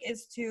break,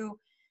 is to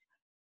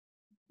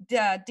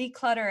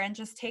declutter and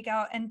just take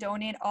out and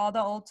donate all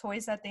the old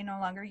toys that they no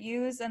longer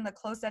use and the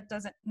clothes that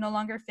no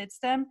longer fits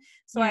them.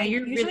 So I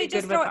usually really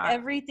just throw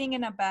everything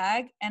in a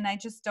bag and I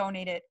just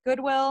donate it.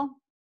 Goodwill,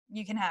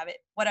 you can have it,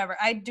 whatever.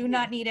 I do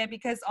not need it,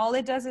 because all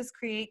it does is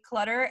create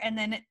clutter, and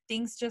then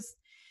things just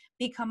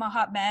become a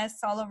hot mess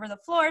all over the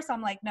floor. So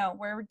I'm like, no,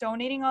 we're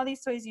donating all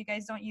these toys. You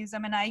guys don't use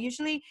them. And I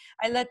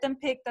let them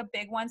pick the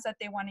big ones that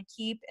they want to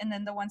keep. And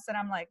then the ones that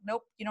I'm like,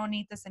 nope, you don't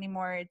need this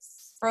anymore.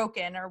 It's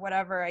broken or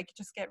whatever. I could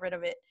just get rid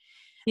of it.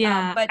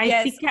 Yeah, but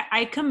I think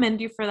I commend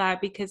you for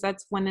that, because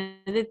that's one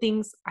of the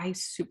things I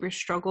super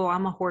struggle.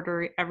 I'm a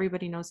hoarder.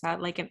 Everybody knows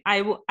that. Like, and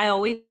I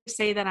always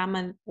say that I'm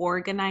an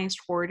organized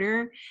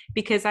hoarder,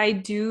 because I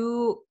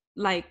do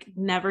like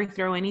never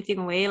throw anything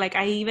away. Like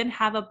I even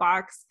have a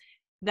box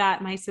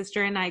that my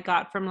sister and I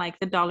got from like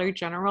the Dollar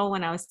General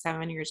when I was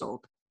 7 years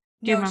old.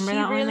 Do you remember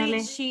that one, Lily?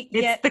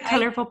 It's the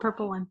colorful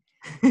purple one.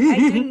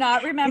 I do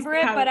not remember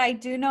it, but I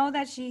do know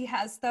that she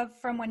has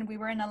stuff from when we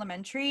were in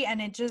elementary,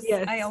 and it just,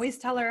 I always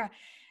tell her,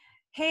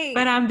 hey.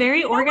 But I'm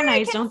very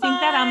organized. Don't think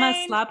that I'm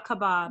a slob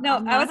kebab.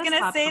 No, I was going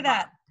to say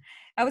that.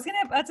 I was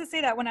about to say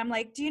that when I'm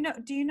like, do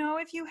you know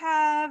if you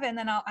have, and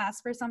then I'll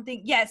ask for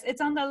something. Yes, it's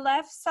on the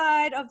left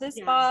side of this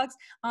box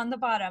on the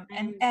bottom,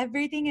 and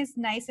everything is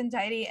nice and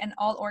tidy and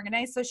all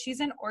organized. So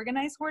she's an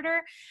organized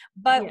hoarder,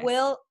 but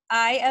will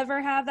I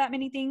ever have that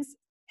many things?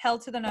 Hell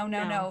to the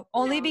no.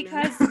 Only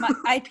because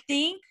I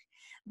think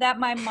that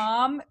my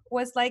mom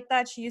was like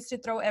that. She used to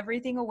throw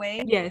everything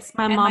away. Yes,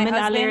 my mom and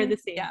Ale are the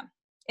same. Yeah,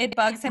 it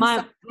bugs him.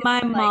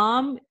 My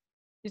mom,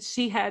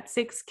 she had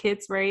 6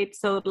 kids, right?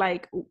 So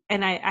like,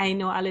 and I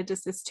know Ale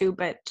does this too,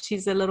 but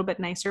she's a little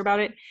bit nicer about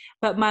it.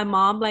 But my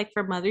mom, like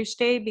for Mother's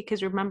Day,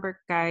 because remember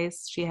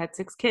guys, she had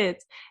 6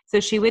 kids. So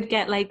she would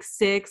get like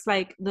 6,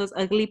 like those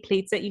ugly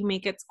plates that you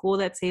make at school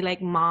that say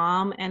like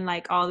mom, and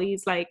like all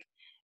these like,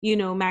 you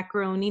know,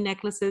 macaroni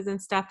necklaces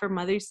and stuff for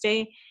Mother's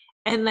Day.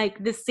 And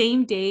like the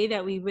same day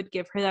that we would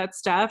give her that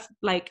stuff,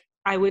 like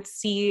I would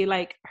see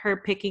like her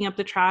picking up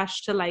the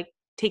trash to like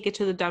take it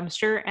to the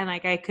dumpster, and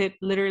like I could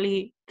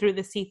literally through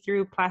the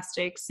see-through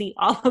plastic see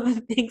all of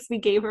the things we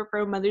gave her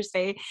for Mother's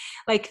Day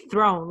like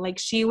thrown. Like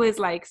she was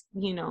like,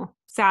 you know,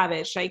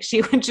 savage. Like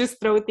she would just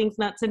throw things,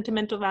 not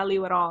sentimental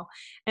value at all.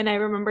 And I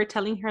remember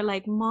telling her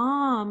like,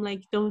 Mom,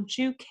 like, don't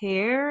you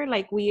care?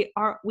 Like we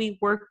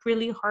worked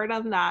really hard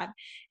on that.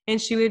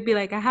 And she would be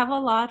like, I have a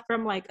lot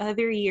from like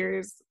other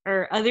years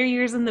or other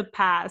years in the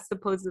past,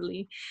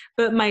 supposedly.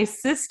 But my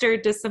sister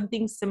does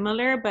something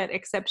similar, but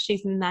except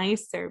she's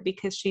nicer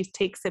because she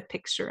takes a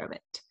picture of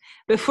it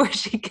before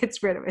she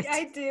gets rid of it. Yeah,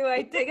 I do.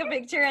 I take a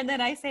picture and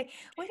then I say,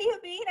 what do you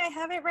mean? I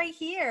have it right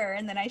here.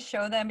 And then I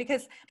show them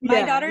because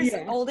my daughter's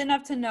old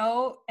enough to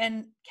know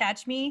and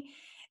catch me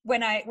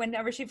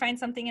whenever she finds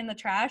something in the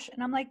trash.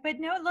 And I'm like, but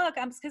no, look,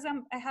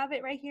 I have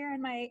it right here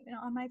in my,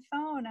 on my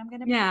phone. I'm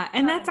going to.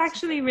 And that's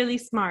actually really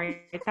smart.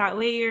 That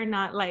way you're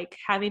not like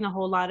having a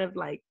whole lot of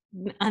like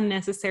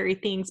unnecessary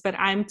things. But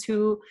I'm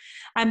too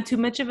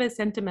much of a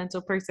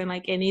sentimental person.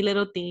 Like any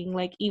little thing,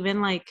 like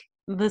even like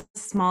the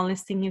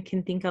smallest thing you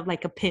can think of,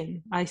 like a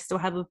pin. I still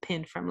have a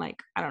pin from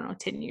like, I don't know,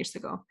 10 years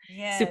ago.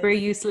 Yes. Super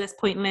useless,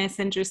 pointless,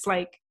 and just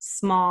like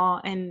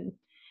small. And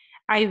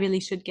I really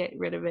should get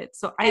rid of it.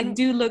 So I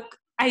do look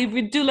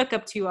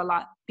up to you a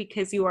lot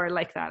because you are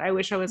like that. I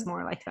wish I was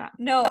more like that.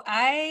 No,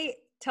 I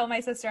tell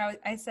my sister,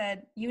 I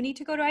said, you need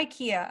to go to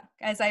IKEA.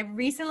 As I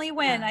recently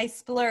went, I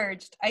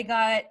splurged. I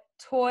got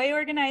toy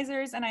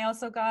organizers and I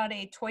also got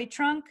a toy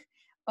trunk.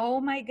 Oh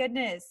my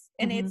goodness.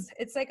 And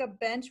it's like a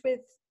bench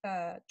with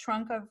a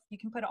trunk of, you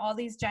can put all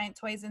these giant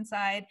toys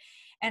inside.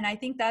 And I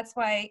think that's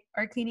why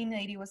our cleaning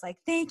lady was like,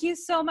 thank you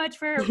so much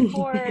for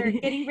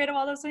getting rid of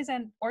all those toys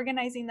and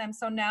organizing them.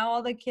 So now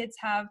all the kids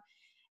have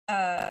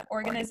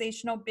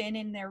organizational bin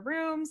in their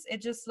rooms.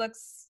 It just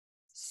looks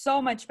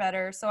so much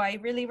better. So I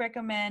really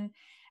recommend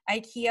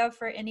IKEA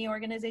for any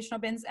organizational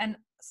bins. And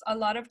a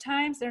lot of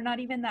times they're not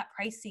even that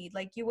pricey.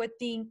 Like you would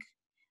think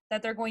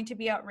that they're going to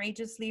be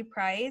outrageously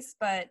priced,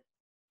 but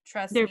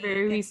trust me, they're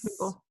very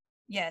reasonable.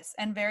 Yes,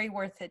 and very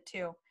worth it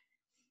too.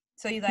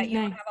 So that you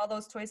don't have all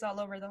those toys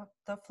all over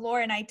the floor.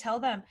 And I tell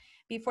them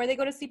before they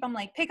go to sleep, I'm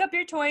like, pick up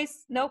your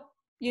toys. Nope.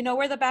 You know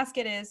where the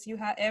basket is.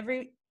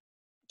 Every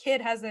kid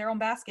has their own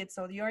basket,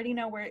 so you already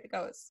know where it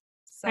goes.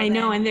 So I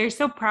know, and they're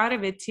so proud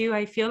of it too.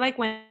 I feel like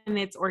when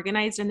it's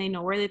organized and they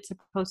know where it's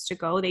supposed to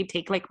go, they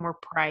take like more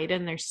pride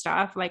in their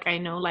stuff. Like I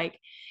know like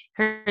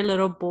her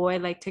little boy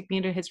like took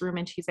me to his room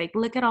and she's like,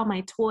 look at all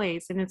my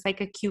toys. And it's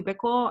like a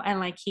cubicle and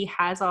like he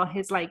has all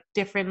his like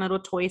different little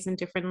toys and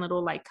different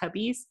little like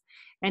cubbies.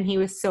 And he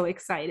was so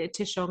excited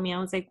to show me. I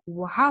was like,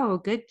 wow,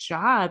 good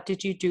job.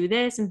 Did you do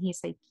this? And he's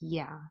like,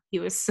 yeah. He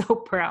was so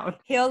proud.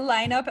 He'll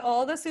line up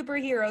all the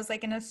superheroes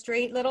like in a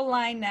straight little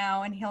line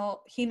now. And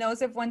he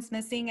knows if one's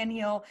missing and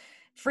he'll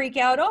freak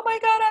out. Oh my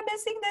God, I'm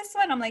missing this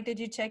one. I'm like, did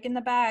you check in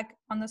the back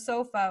on the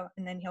sofa?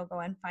 And then he'll go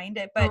and find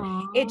it. But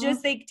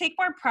they take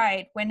more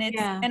pride when it's,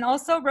 and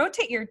also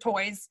rotate your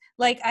toys.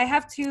 Like I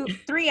have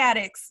 3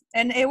 attics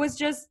and it was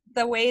just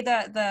the way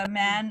the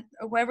man,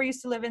 whoever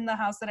used to live in the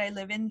house that I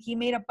live in, he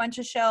made a bunch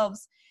of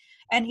shelves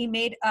and he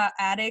made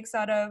attics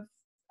out of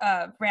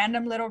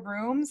random little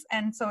rooms.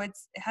 And so it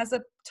has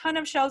a ton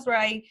of shelves where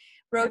I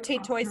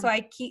rotate toys. So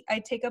I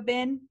take a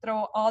bin,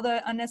 throw all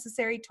the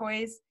unnecessary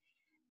toys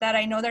that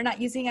I know they're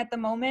not using at the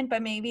moment,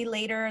 but maybe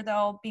later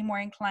they'll be more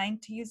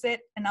inclined to use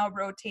it and I'll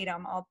rotate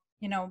them. I'll,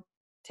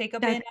 take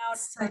a bin out.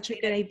 Such a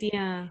good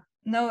idea.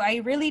 No, I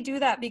really do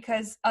that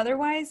because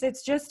otherwise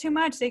it's just too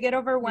much. They get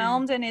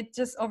overwhelmed and it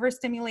just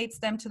overstimulates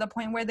them to the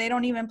point where they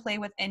don't even play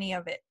with any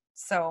of it.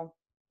 So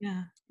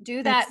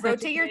do that.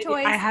 Rotate your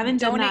toys. I haven't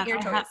done that. Your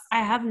toys. I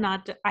have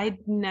not.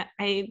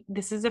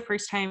 This is the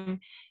first time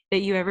that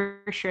you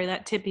ever share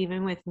that tip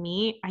even with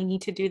me. I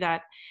need to do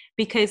that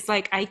because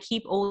like I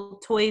keep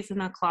old toys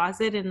in a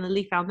closet and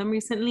Lily found them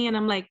recently and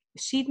I'm like,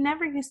 she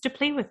never used to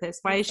play with this.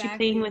 Why is she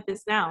playing with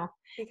this now?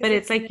 Because but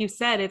it's like you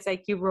said, it's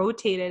like you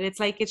rotate it. It's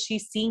like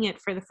she's seeing it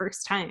for the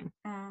first time.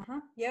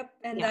 Yep.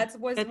 And that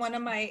was one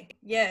of my,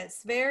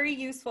 very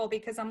useful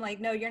because I'm like,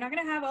 no, you're not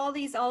going to have all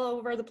these all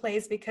over the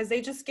place because they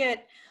just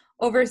get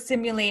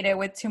overstimulated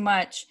with too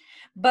much.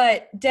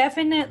 But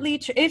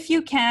definitely, if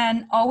you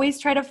can, always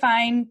try to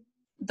find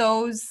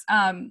those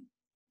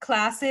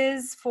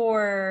classes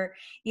for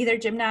either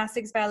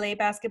gymnastics, ballet,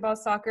 basketball,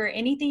 soccer,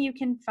 anything you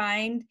can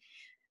find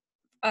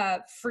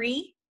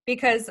free.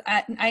 Because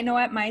I know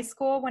at my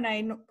school, when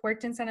I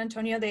worked in San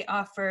Antonio, they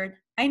offered,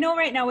 I know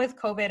right now with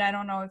COVID, I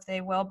don't know if they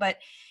will, but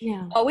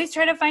always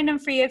try to find them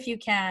free if you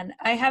can.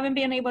 I haven't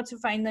been able to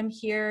find them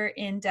here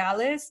in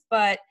Dallas,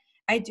 but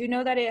I do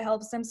know that it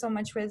helps them so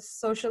much with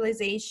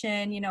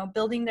socialization,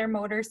 building their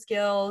motor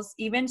skills,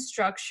 even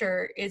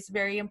structure is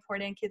very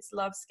important. Kids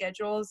love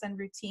schedules and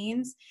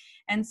routines.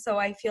 And so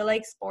I feel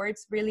like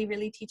sports really,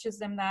 really teaches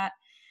them that.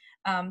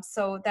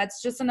 So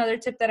that's just another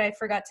tip that I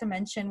forgot to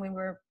mention when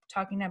we were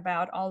talking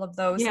about all of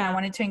those. And I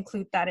wanted to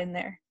include that in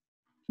there.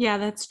 Yeah,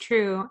 that's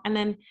true. And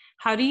then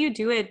how do you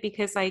do it?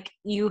 Because like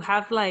you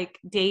have like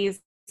days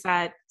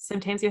that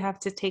sometimes you have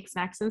to take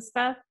snacks and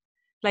stuff.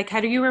 Like,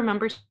 how do you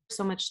remember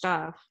so much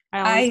stuff? I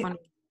always wonder.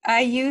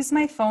 I use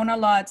my phone a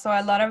lot. So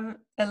a lot of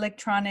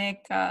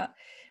electronic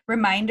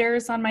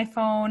reminders on my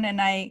phone,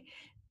 and I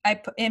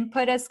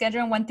input a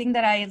schedule. And one thing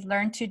that I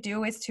learned to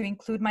do is to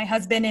include my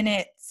husband in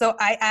it. So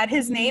I add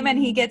his name, and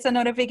he gets a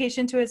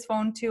notification to his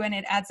phone too, and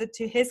it adds it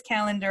to his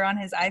calendar on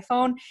his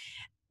iPhone.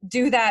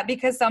 Do that,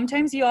 because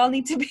sometimes you all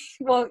need to be,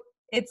 well,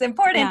 it's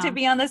important to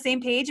be on the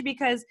same page,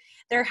 because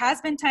there has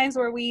been times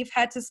where we've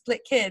had to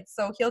split kids.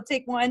 So he'll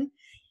take one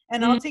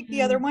and I'll take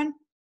the other one,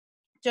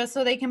 just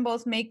so they can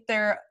both make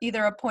their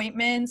either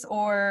appointments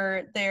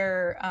or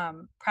their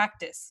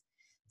practice.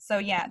 So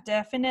yeah,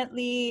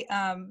 definitely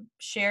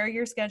share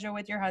your schedule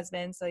with your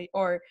husband, so,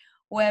 or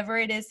whoever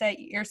it is that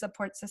your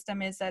support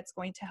system is that's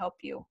going to help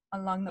you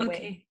along the way.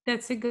 Okay,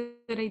 that's a good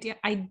idea.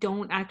 I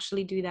don't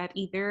actually do that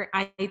either.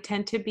 I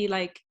tend to be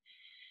like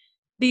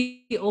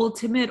the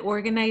ultimate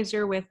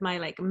organizer with my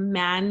like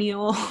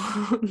manual She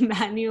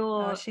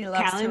loves to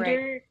write.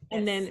 calendar.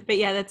 And then, but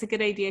yeah, that's a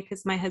good idea,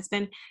 because my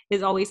husband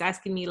is always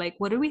asking me like,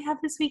 what do we have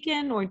this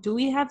weekend, or do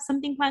we have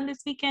something planned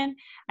this weekend?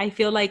 I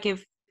feel like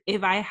if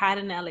I had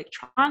an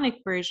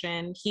electronic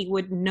version, he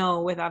would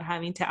know without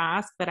having to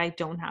ask, but I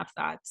don't have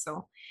that.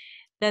 So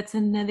that's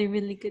another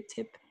really good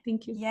tip.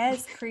 Thank you.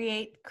 Yes,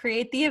 create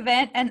the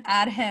event and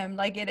add him.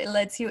 Like it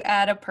lets you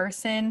add a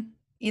person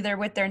either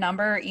with their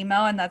number or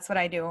email, and that's what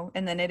I do.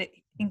 And then it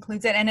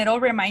includes it, and it'll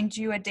remind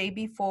you a day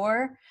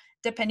before,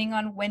 depending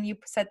on when you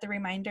set the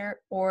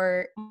reminder,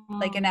 or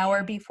like an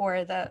hour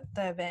before the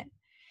event.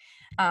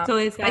 So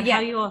is that how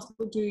you also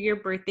do your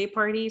birthday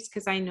parties?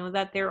 Because I know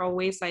that they're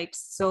always like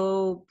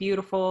so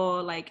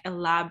beautiful, like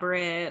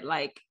elaborate,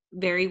 like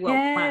very well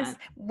planned.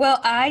 Well,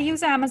 I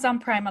use Amazon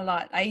Prime a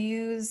lot. I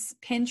use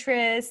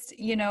Pinterest,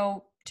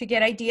 to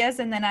get ideas,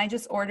 and then I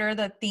just order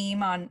the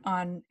theme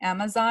on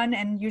Amazon.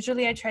 And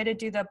usually I try to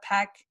do the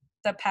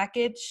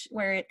package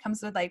where it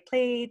comes with like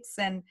plates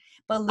and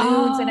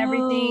balloons and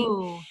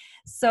everything.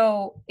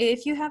 So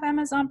if you have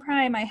Amazon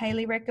Prime, I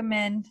highly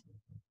recommend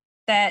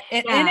that.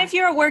 And if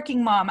you're a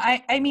working mom,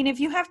 I mean, if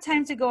you have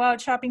time to go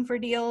out shopping for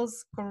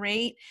deals,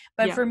 great.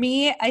 But for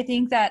me, I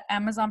think that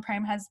Amazon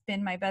Prime has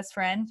been my best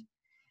friend.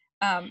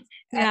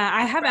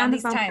 I have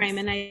Amazon Prime,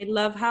 and I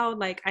love how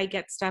like I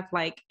get stuff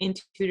like in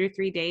 2 to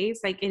 3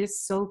 days. Like it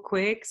is so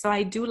quick. So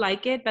I do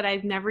like it, but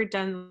I've never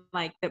done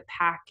like the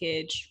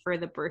package for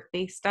the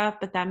birthday stuff,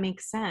 but that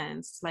makes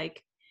sense.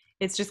 Like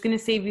it's just going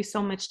to save you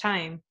so much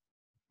time.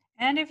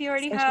 And if you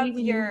already have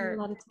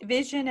your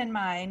vision in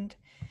mind,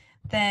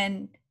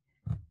 then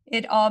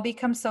it all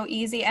becomes so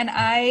easy. And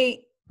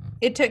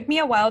it took me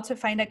a while to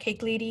find a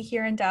cake lady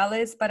here in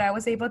Dallas, but I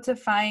was able to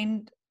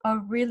find a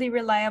really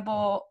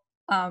reliable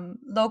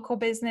local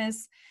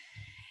business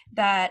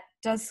that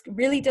does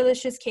really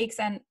delicious cakes,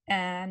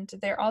 and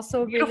they're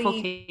also beautiful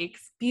really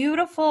cakes.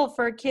 Beautiful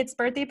for kids'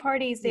 birthday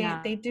parties.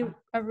 They do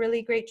a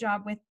really great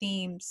job with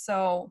themes.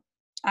 So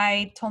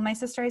I told my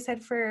sister, I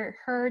said, for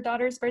her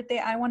daughter's birthday,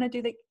 I want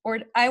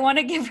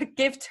to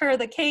gift her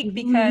the cake,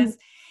 because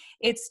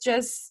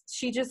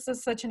she just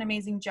does such an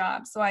amazing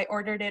job. So I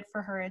ordered it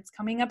for her. It's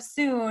coming up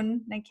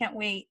soon. I can't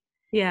wait.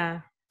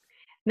 Yeah.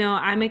 No,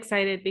 I'm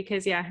excited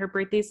because her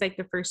birthday's like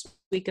the first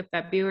week of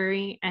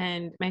February,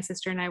 and my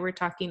sister and I were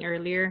talking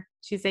earlier.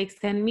 She's like,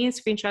 send me a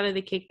screenshot of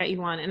the cake that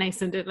you want. And I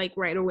sent it like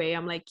right away.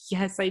 I'm like,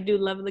 yes, I do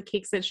love the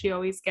cakes that she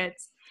always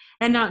gets.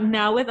 And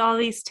now with all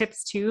these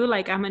tips too,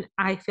 like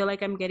I feel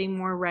like I'm getting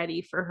more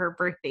ready for her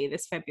birthday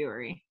this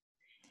February.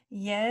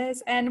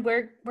 Yes, and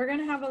we're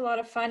gonna have a lot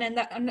of fun. And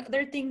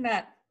another thing,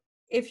 that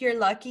if you're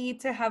lucky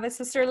to have a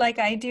sister like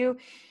I do,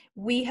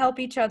 we help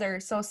each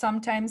other. So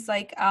sometimes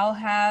like I'll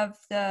have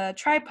the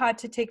tripod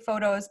to take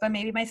photos, but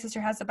maybe my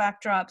sister has a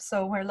backdrop.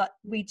 So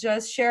we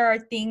just share our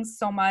things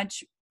so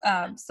much,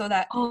 so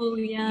that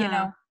we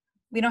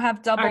don't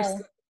have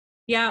double.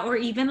 Or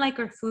even like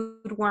our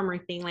food warmer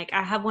thing. Like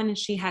I have one and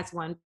she has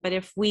one, but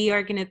if we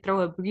are gonna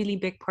throw a really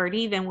big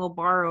party, then we'll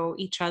borrow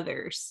each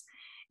other's.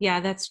 Yeah,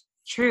 that's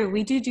true.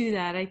 We do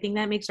that. I think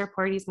that makes our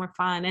parties more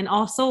fun, and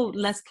also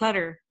less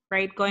clutter,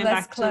 right? Going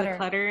back to the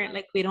clutter,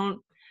 like we don't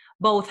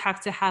both have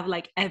to have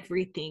like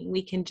everything.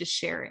 We can just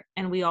share it,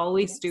 and we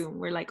always do.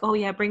 We're like, oh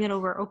yeah, bring it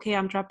over. Okay,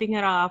 I'm dropping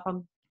it off.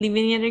 I'm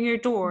leaving it in your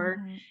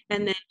door.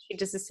 And then she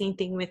does the same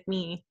thing with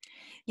me.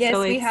 Yes,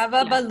 so we have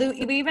a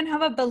balloon. We even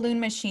have a balloon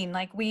machine.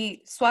 Like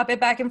we swap it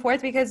back and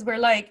forth, because we're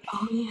like,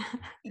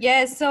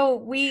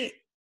 so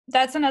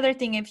that's another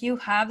thing. If you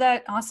have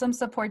that awesome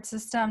support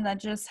system that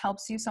just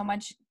helps you so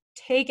much,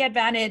 take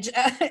advantage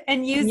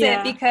and use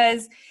it,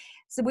 because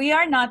we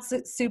are not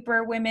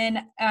super women.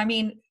 I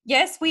mean,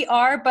 yes, we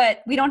are,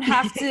 but we don't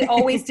have to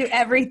always do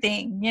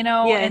everything,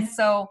 And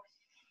so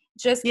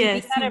just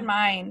keeping that in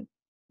mind.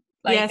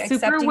 Like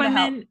super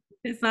women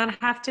does not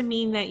have to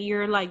mean that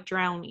you're like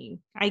drowning.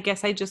 I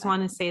guess I just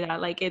want to say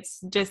that, like,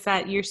 it's just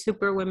that you're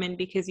super women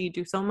because you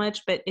do so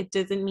much, but it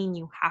doesn't mean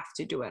you have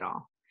to do it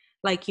all.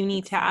 Like you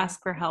need to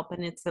ask for help,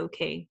 and it's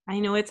okay. I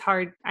know it's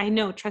hard. I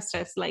know, trust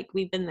us, like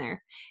we've been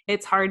there.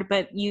 It's hard,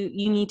 but you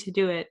need to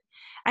do it.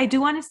 I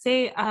do want to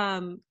say,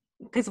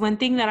 because one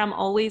thing that I'm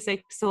always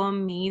like so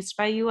amazed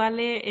by you,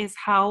 Ale, is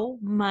how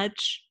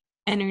much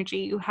energy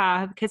you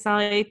have, because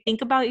I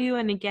think about you,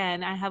 and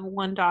again, I have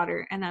one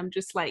daughter, and I'm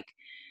just like,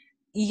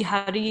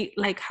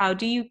 how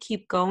do you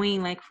keep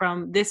going, like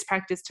from this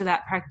practice to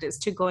that practice,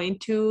 to going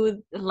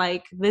to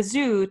like the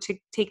zoo to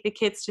take the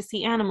kids to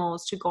see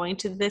animals, to going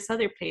to this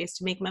other place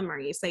to make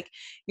memories, like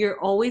you're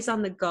always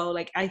on the go,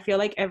 like I feel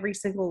like every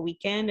single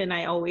weekend, and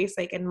I always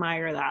like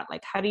admire that.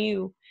 Like how do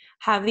you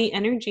have the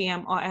energy?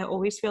 I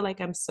always feel like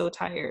I'm so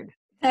tired.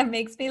 That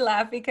makes me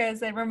laugh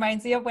because it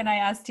reminds me of when I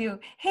asked you,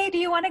 hey, do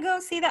you want to go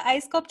see the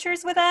ice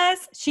sculptures with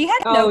us? She had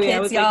no Oh yeah, I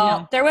kids, was like, y'all.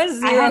 no, There was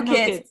I zero had no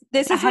kids. kids.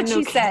 This I is had what no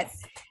she said.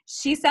 kids.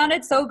 She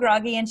sounded so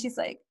groggy and she's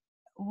like,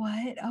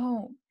 what?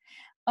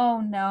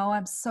 Oh no,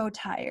 I'm so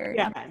tired.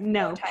 Yeah, I'm so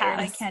no, tired.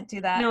 I pass. can't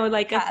do that. No,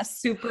 like a Pass.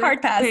 super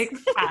Hard pass. quick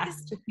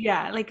pass.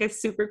 Yeah, like a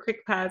super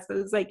quick pass. It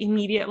was like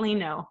immediately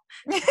no.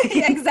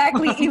 Yeah,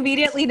 exactly.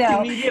 Immediately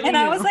no. And Immediately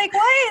I was no. like,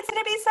 why? It's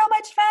going to be so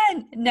much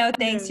fun. No,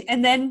 thanks. No.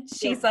 And then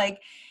Yeah. she's like,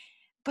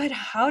 but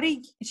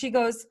she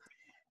goes,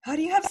 how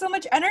do you have so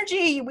much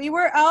energy? We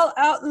were out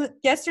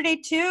yesterday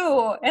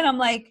too. And I'm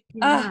like,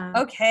 Yeah.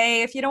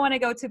 okay, if you don't want to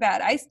go, too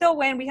bad. I still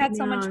went. We had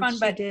so much No, fun, she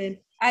but did.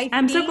 I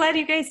I'm so think glad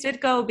you guys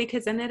did go,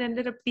 because then it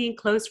ended up being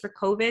closed for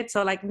COVID.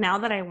 So like now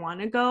that I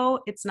want to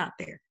go, it's not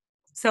there.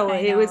 So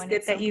I it know, was and good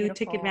it's so that you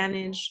took beautiful.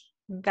 advantage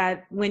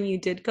that when you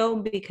did go,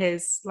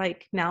 because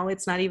like now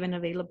it's not even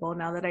available,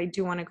 now that I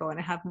do want to go and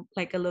I have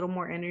like a little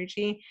more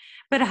energy.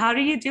 But how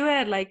do you do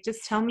it? Like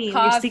just tell me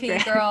your Coffee,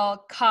 secret.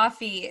 girl,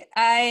 coffee.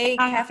 I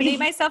caffeinate Coffee.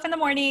 myself in the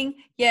morning.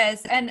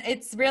 Yes, and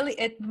it's really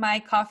my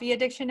coffee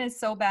addiction is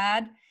so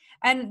bad.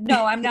 And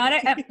no, I'm not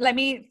let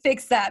me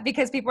fix that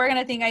because people are going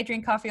to think I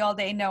drink coffee all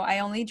day. No, I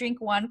only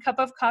drink 1 cup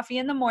of coffee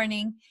in the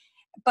morning,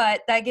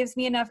 but that gives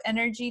me enough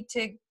energy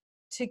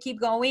to keep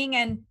going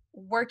and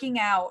working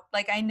out.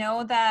 Like I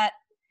know that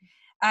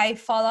I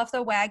fall off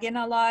the wagon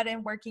a lot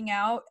in working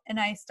out, and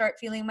I start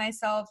feeling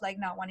myself like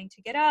not wanting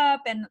to get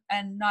up and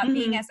not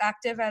being Hmm. as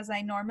active as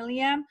I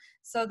normally am.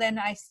 So then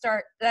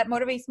that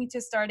motivates me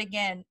to start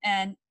again.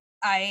 And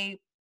I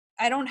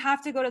I don't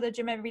have to go to the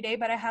gym every day,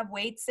 but I have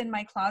weights in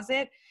my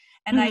closet,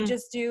 and I Hmm.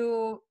 just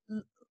do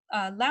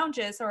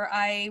lounges, or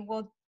I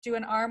will do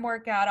an arm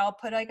workout. I'll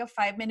put like a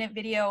 5-minute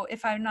video.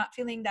 If I'm not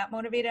feeling that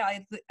motivated,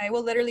 I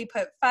will literally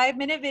put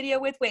 5-minute video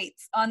with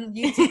weights on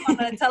YouTube on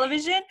the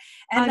television,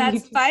 and On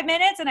that's YouTube. 5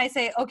 minutes. And I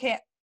say, okay,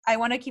 I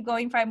want to keep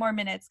going 5 more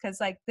minutes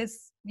because like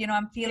this, I'm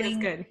Feels feeling,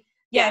 good.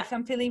 yeah, Yeah. if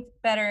I'm feeling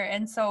better,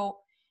 and so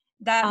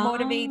that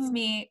motivates Oh.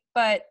 me.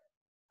 But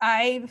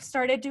I've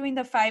started doing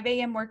the 5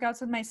 a.m. workouts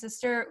with my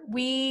sister.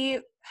 We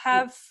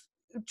have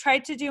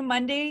tried to do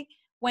Monday,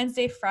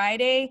 Wednesday,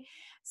 Friday.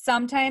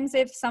 Sometimes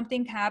if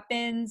something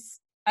happens,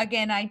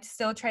 again, I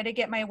still try to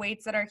get my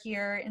weights that are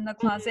here in the Mhm.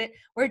 closet.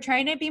 We're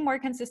trying to be more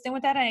consistent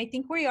with that. And I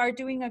think we are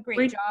doing a great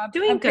We're job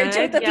doing compared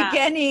to good. the Yeah.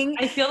 beginning.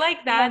 I feel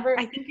like that. Remember?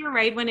 I think you're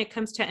right when it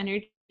comes to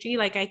energy.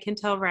 Like I can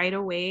tell right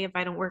away if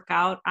I don't work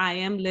out, I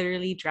am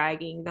literally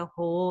dragging the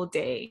whole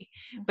day.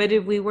 But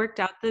if Mhm. we worked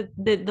out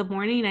the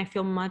morning, I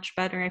feel much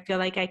better. I feel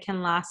like I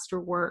can last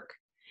through work.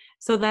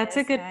 So that's a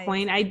Yes, good guys.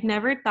 point. I'd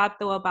never thought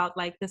though about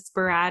like the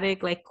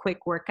sporadic, like quick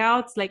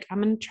workouts. Like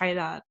I'm gonna try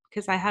that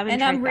because I haven't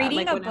And I'm tried that. reading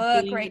Like a when I'm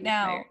book feeling right really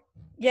tired. now.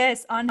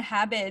 Yes, on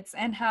habits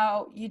and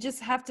how you just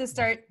have to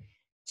start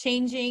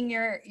changing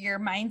your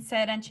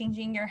mindset and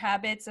changing your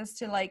habits as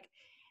to like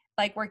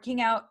working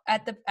out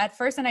at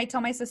first. And I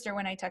tell my sister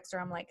when I text her,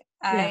 I'm like,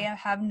 Yeah. I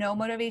have no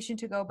motivation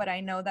to go, but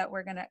I know that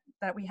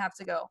that we have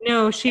to go.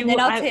 No, And then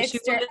I'll she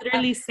text will her.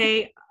 literally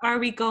say, "Are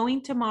we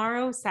going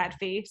tomorrow?" Sad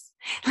face.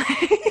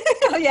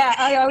 Oh yeah,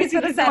 I Because always she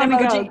put a doesn't sad want to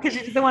go, emoji. because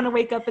she doesn't want to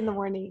wake up in the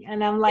morning.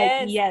 And I'm like,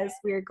 Yes, yes,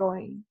 we're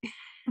going.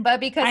 but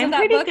because of I'm that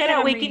pretty book good that at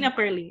I'm waking reading. up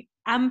early.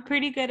 I'm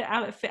pretty good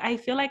at, I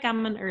feel like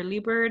I'm an early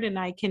bird and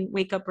I can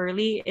wake up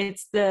early.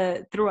 It's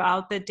the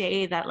throughout the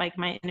day that like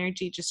my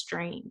energy just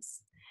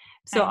drains.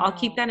 So I I'll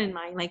keep know. that in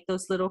mind, like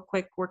those little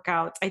quick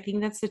workouts. I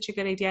think that's such a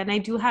good idea. And I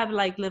do have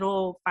like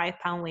little 5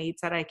 pound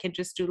weights that I can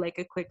just do like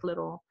quick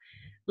little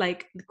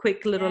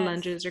Yes.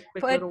 lunges or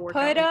quick little Put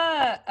workout with.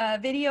 a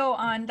video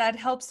on that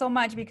helps so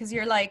much because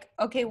you're like,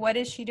 okay, what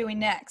is she doing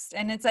next?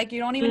 And it's like you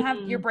don't even have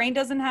your Mhm. brain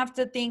doesn't have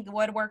to think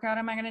what workout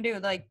am I going to do?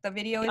 Like the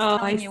video is Oh, I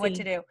telling you what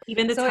to see. do.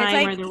 Even the So it's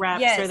time or like, the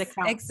reps or the yes,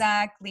 counts.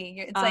 exactly.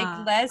 It's like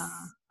Uh, uh, less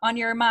on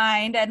your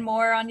mind and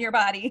more on your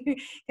body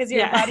because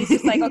your yeah. body's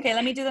just like, okay,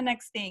 let me do the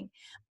next thing.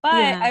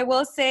 But Yeah. I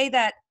will say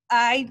that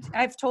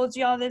I've told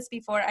you all this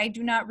before. I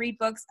do not read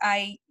books.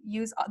 I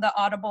use the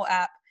Audible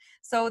app.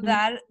 So Mm.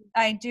 that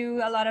I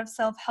do a lot of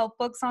self-help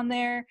books on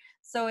there.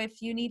 So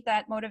if you need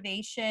that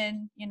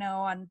motivation,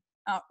 on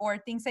or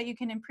things that you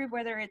can improve,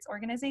 whether it's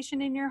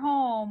organization in your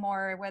home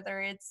or whether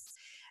it's,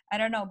 I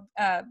don't know,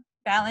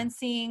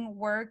 balancing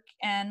work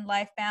and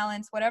life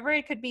balance, whatever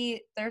it could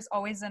be, there's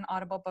always an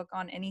Audible book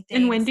on And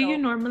anything. when do you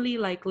So normally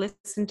like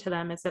listen to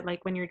them? Is it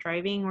like when you're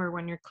driving or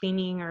when you're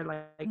cleaning or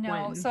like no,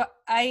 when? so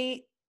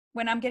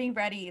when I'm getting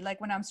ready,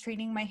 like when I'm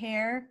straightening my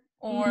hair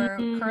or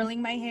Mm,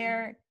 curling my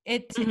hair,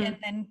 and mhm.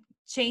 then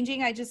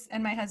changing,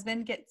 and my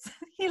husband gets,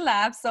 he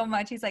laughs so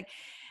much. He's like,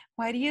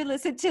 why do you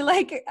listen to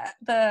like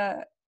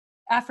the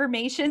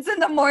affirmations in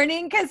the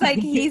morning because like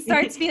he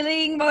starts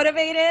feeling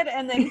motivated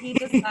and then he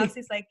just laughs.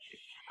 He's like,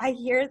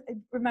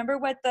 remember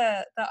what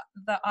the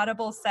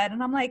Audible said?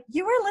 And I'm like,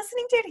 you were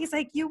listening to it? He's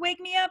like, you wake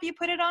me up. You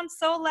put it on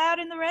so loud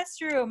in the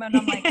restroom. And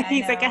I'm like, I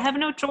he's know. like, I have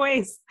no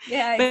choice.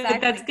 Yeah, but exactly.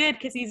 That's good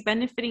because he's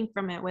benefiting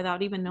from it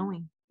without even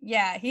knowing.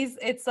 Yeah,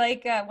 it's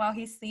like while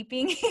he's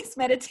sleeping, he's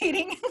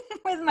meditating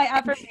with my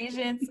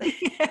affirmations.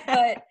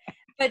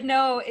 But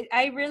no,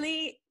 I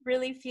really,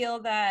 really feel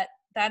that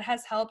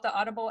has helped the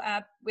Audible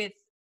app with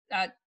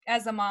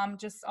as a mom,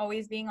 just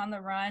always being on the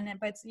run,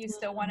 but you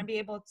still want to be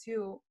able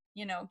to,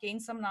 gain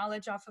some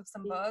knowledge off of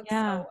some books.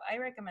 So I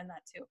recommend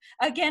that too.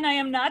 Again, I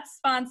am not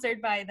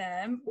sponsored by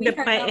them. We are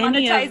not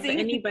monetizing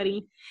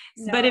anybody.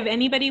 No. But if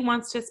anybody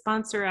wants to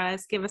sponsor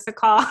us, give us a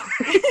call.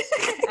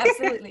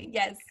 Absolutely.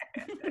 Yes.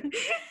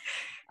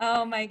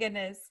 Oh my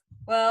goodness.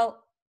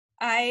 Well,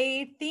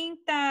 I think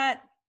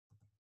that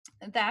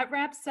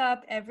wraps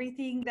up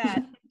everything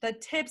that the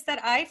tips that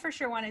I for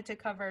sure wanted to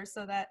cover,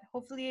 so that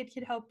hopefully it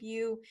could help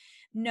you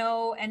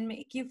know and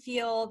make you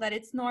feel that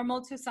it's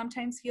normal to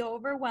sometimes feel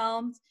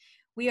overwhelmed.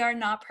 We are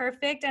not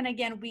perfect. And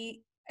again,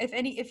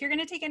 if you're going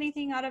to take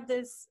anything out of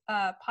this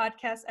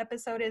podcast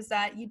episode, is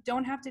that you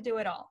don't have to do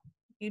it all.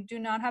 You do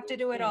not have to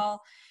do it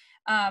all.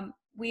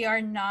 We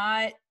are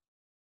not,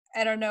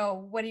 I don't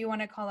know, what do you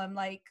want to call them?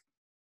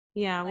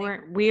 We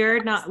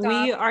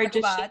are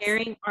just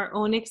sharing our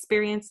own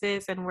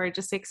experiences, and we're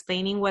just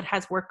explaining what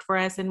has worked for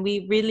us. And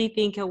we really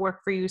think it'll work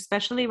for you,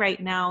 especially right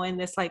now in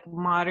this like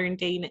modern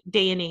day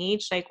and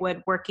age, like what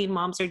working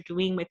moms are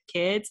doing with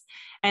kids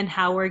and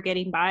how we're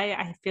getting by.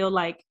 I feel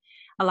like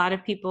a lot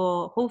of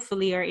people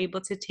hopefully are able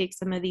to take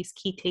some of these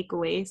key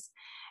takeaways.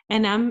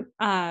 And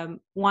I'm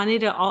wanted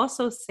to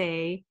also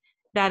say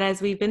that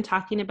as we've been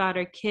talking about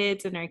our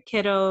kids and our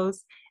kiddos,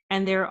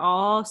 and they're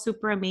all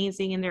super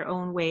amazing in their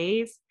own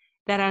ways,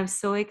 that I'm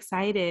so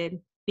excited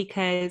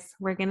because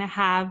we're going to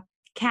have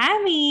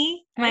Cami,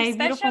 my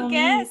beautiful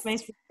guest. My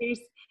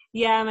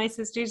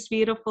sister's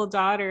beautiful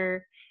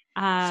daughter.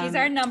 She's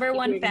our number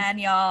one fan,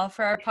 y'all,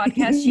 for our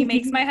podcast. She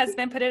makes my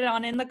husband put it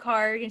on in the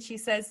car, and she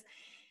says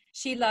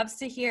she loves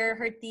to hear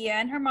her tia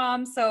and her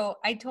mom. So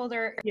I told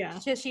her,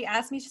 she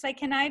asked me, she's like,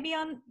 can I be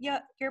on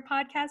your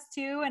podcast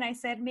too? And I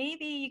said,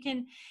 maybe you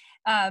can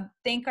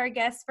thank our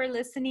guests for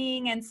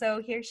listening. And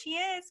so here she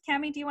is.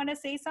 Cami, do you want to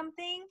say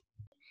something?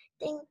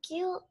 Thank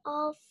you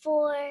all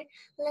for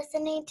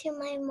listening to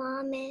my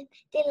mom and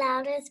the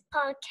loudest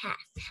podcast.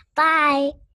 Bye.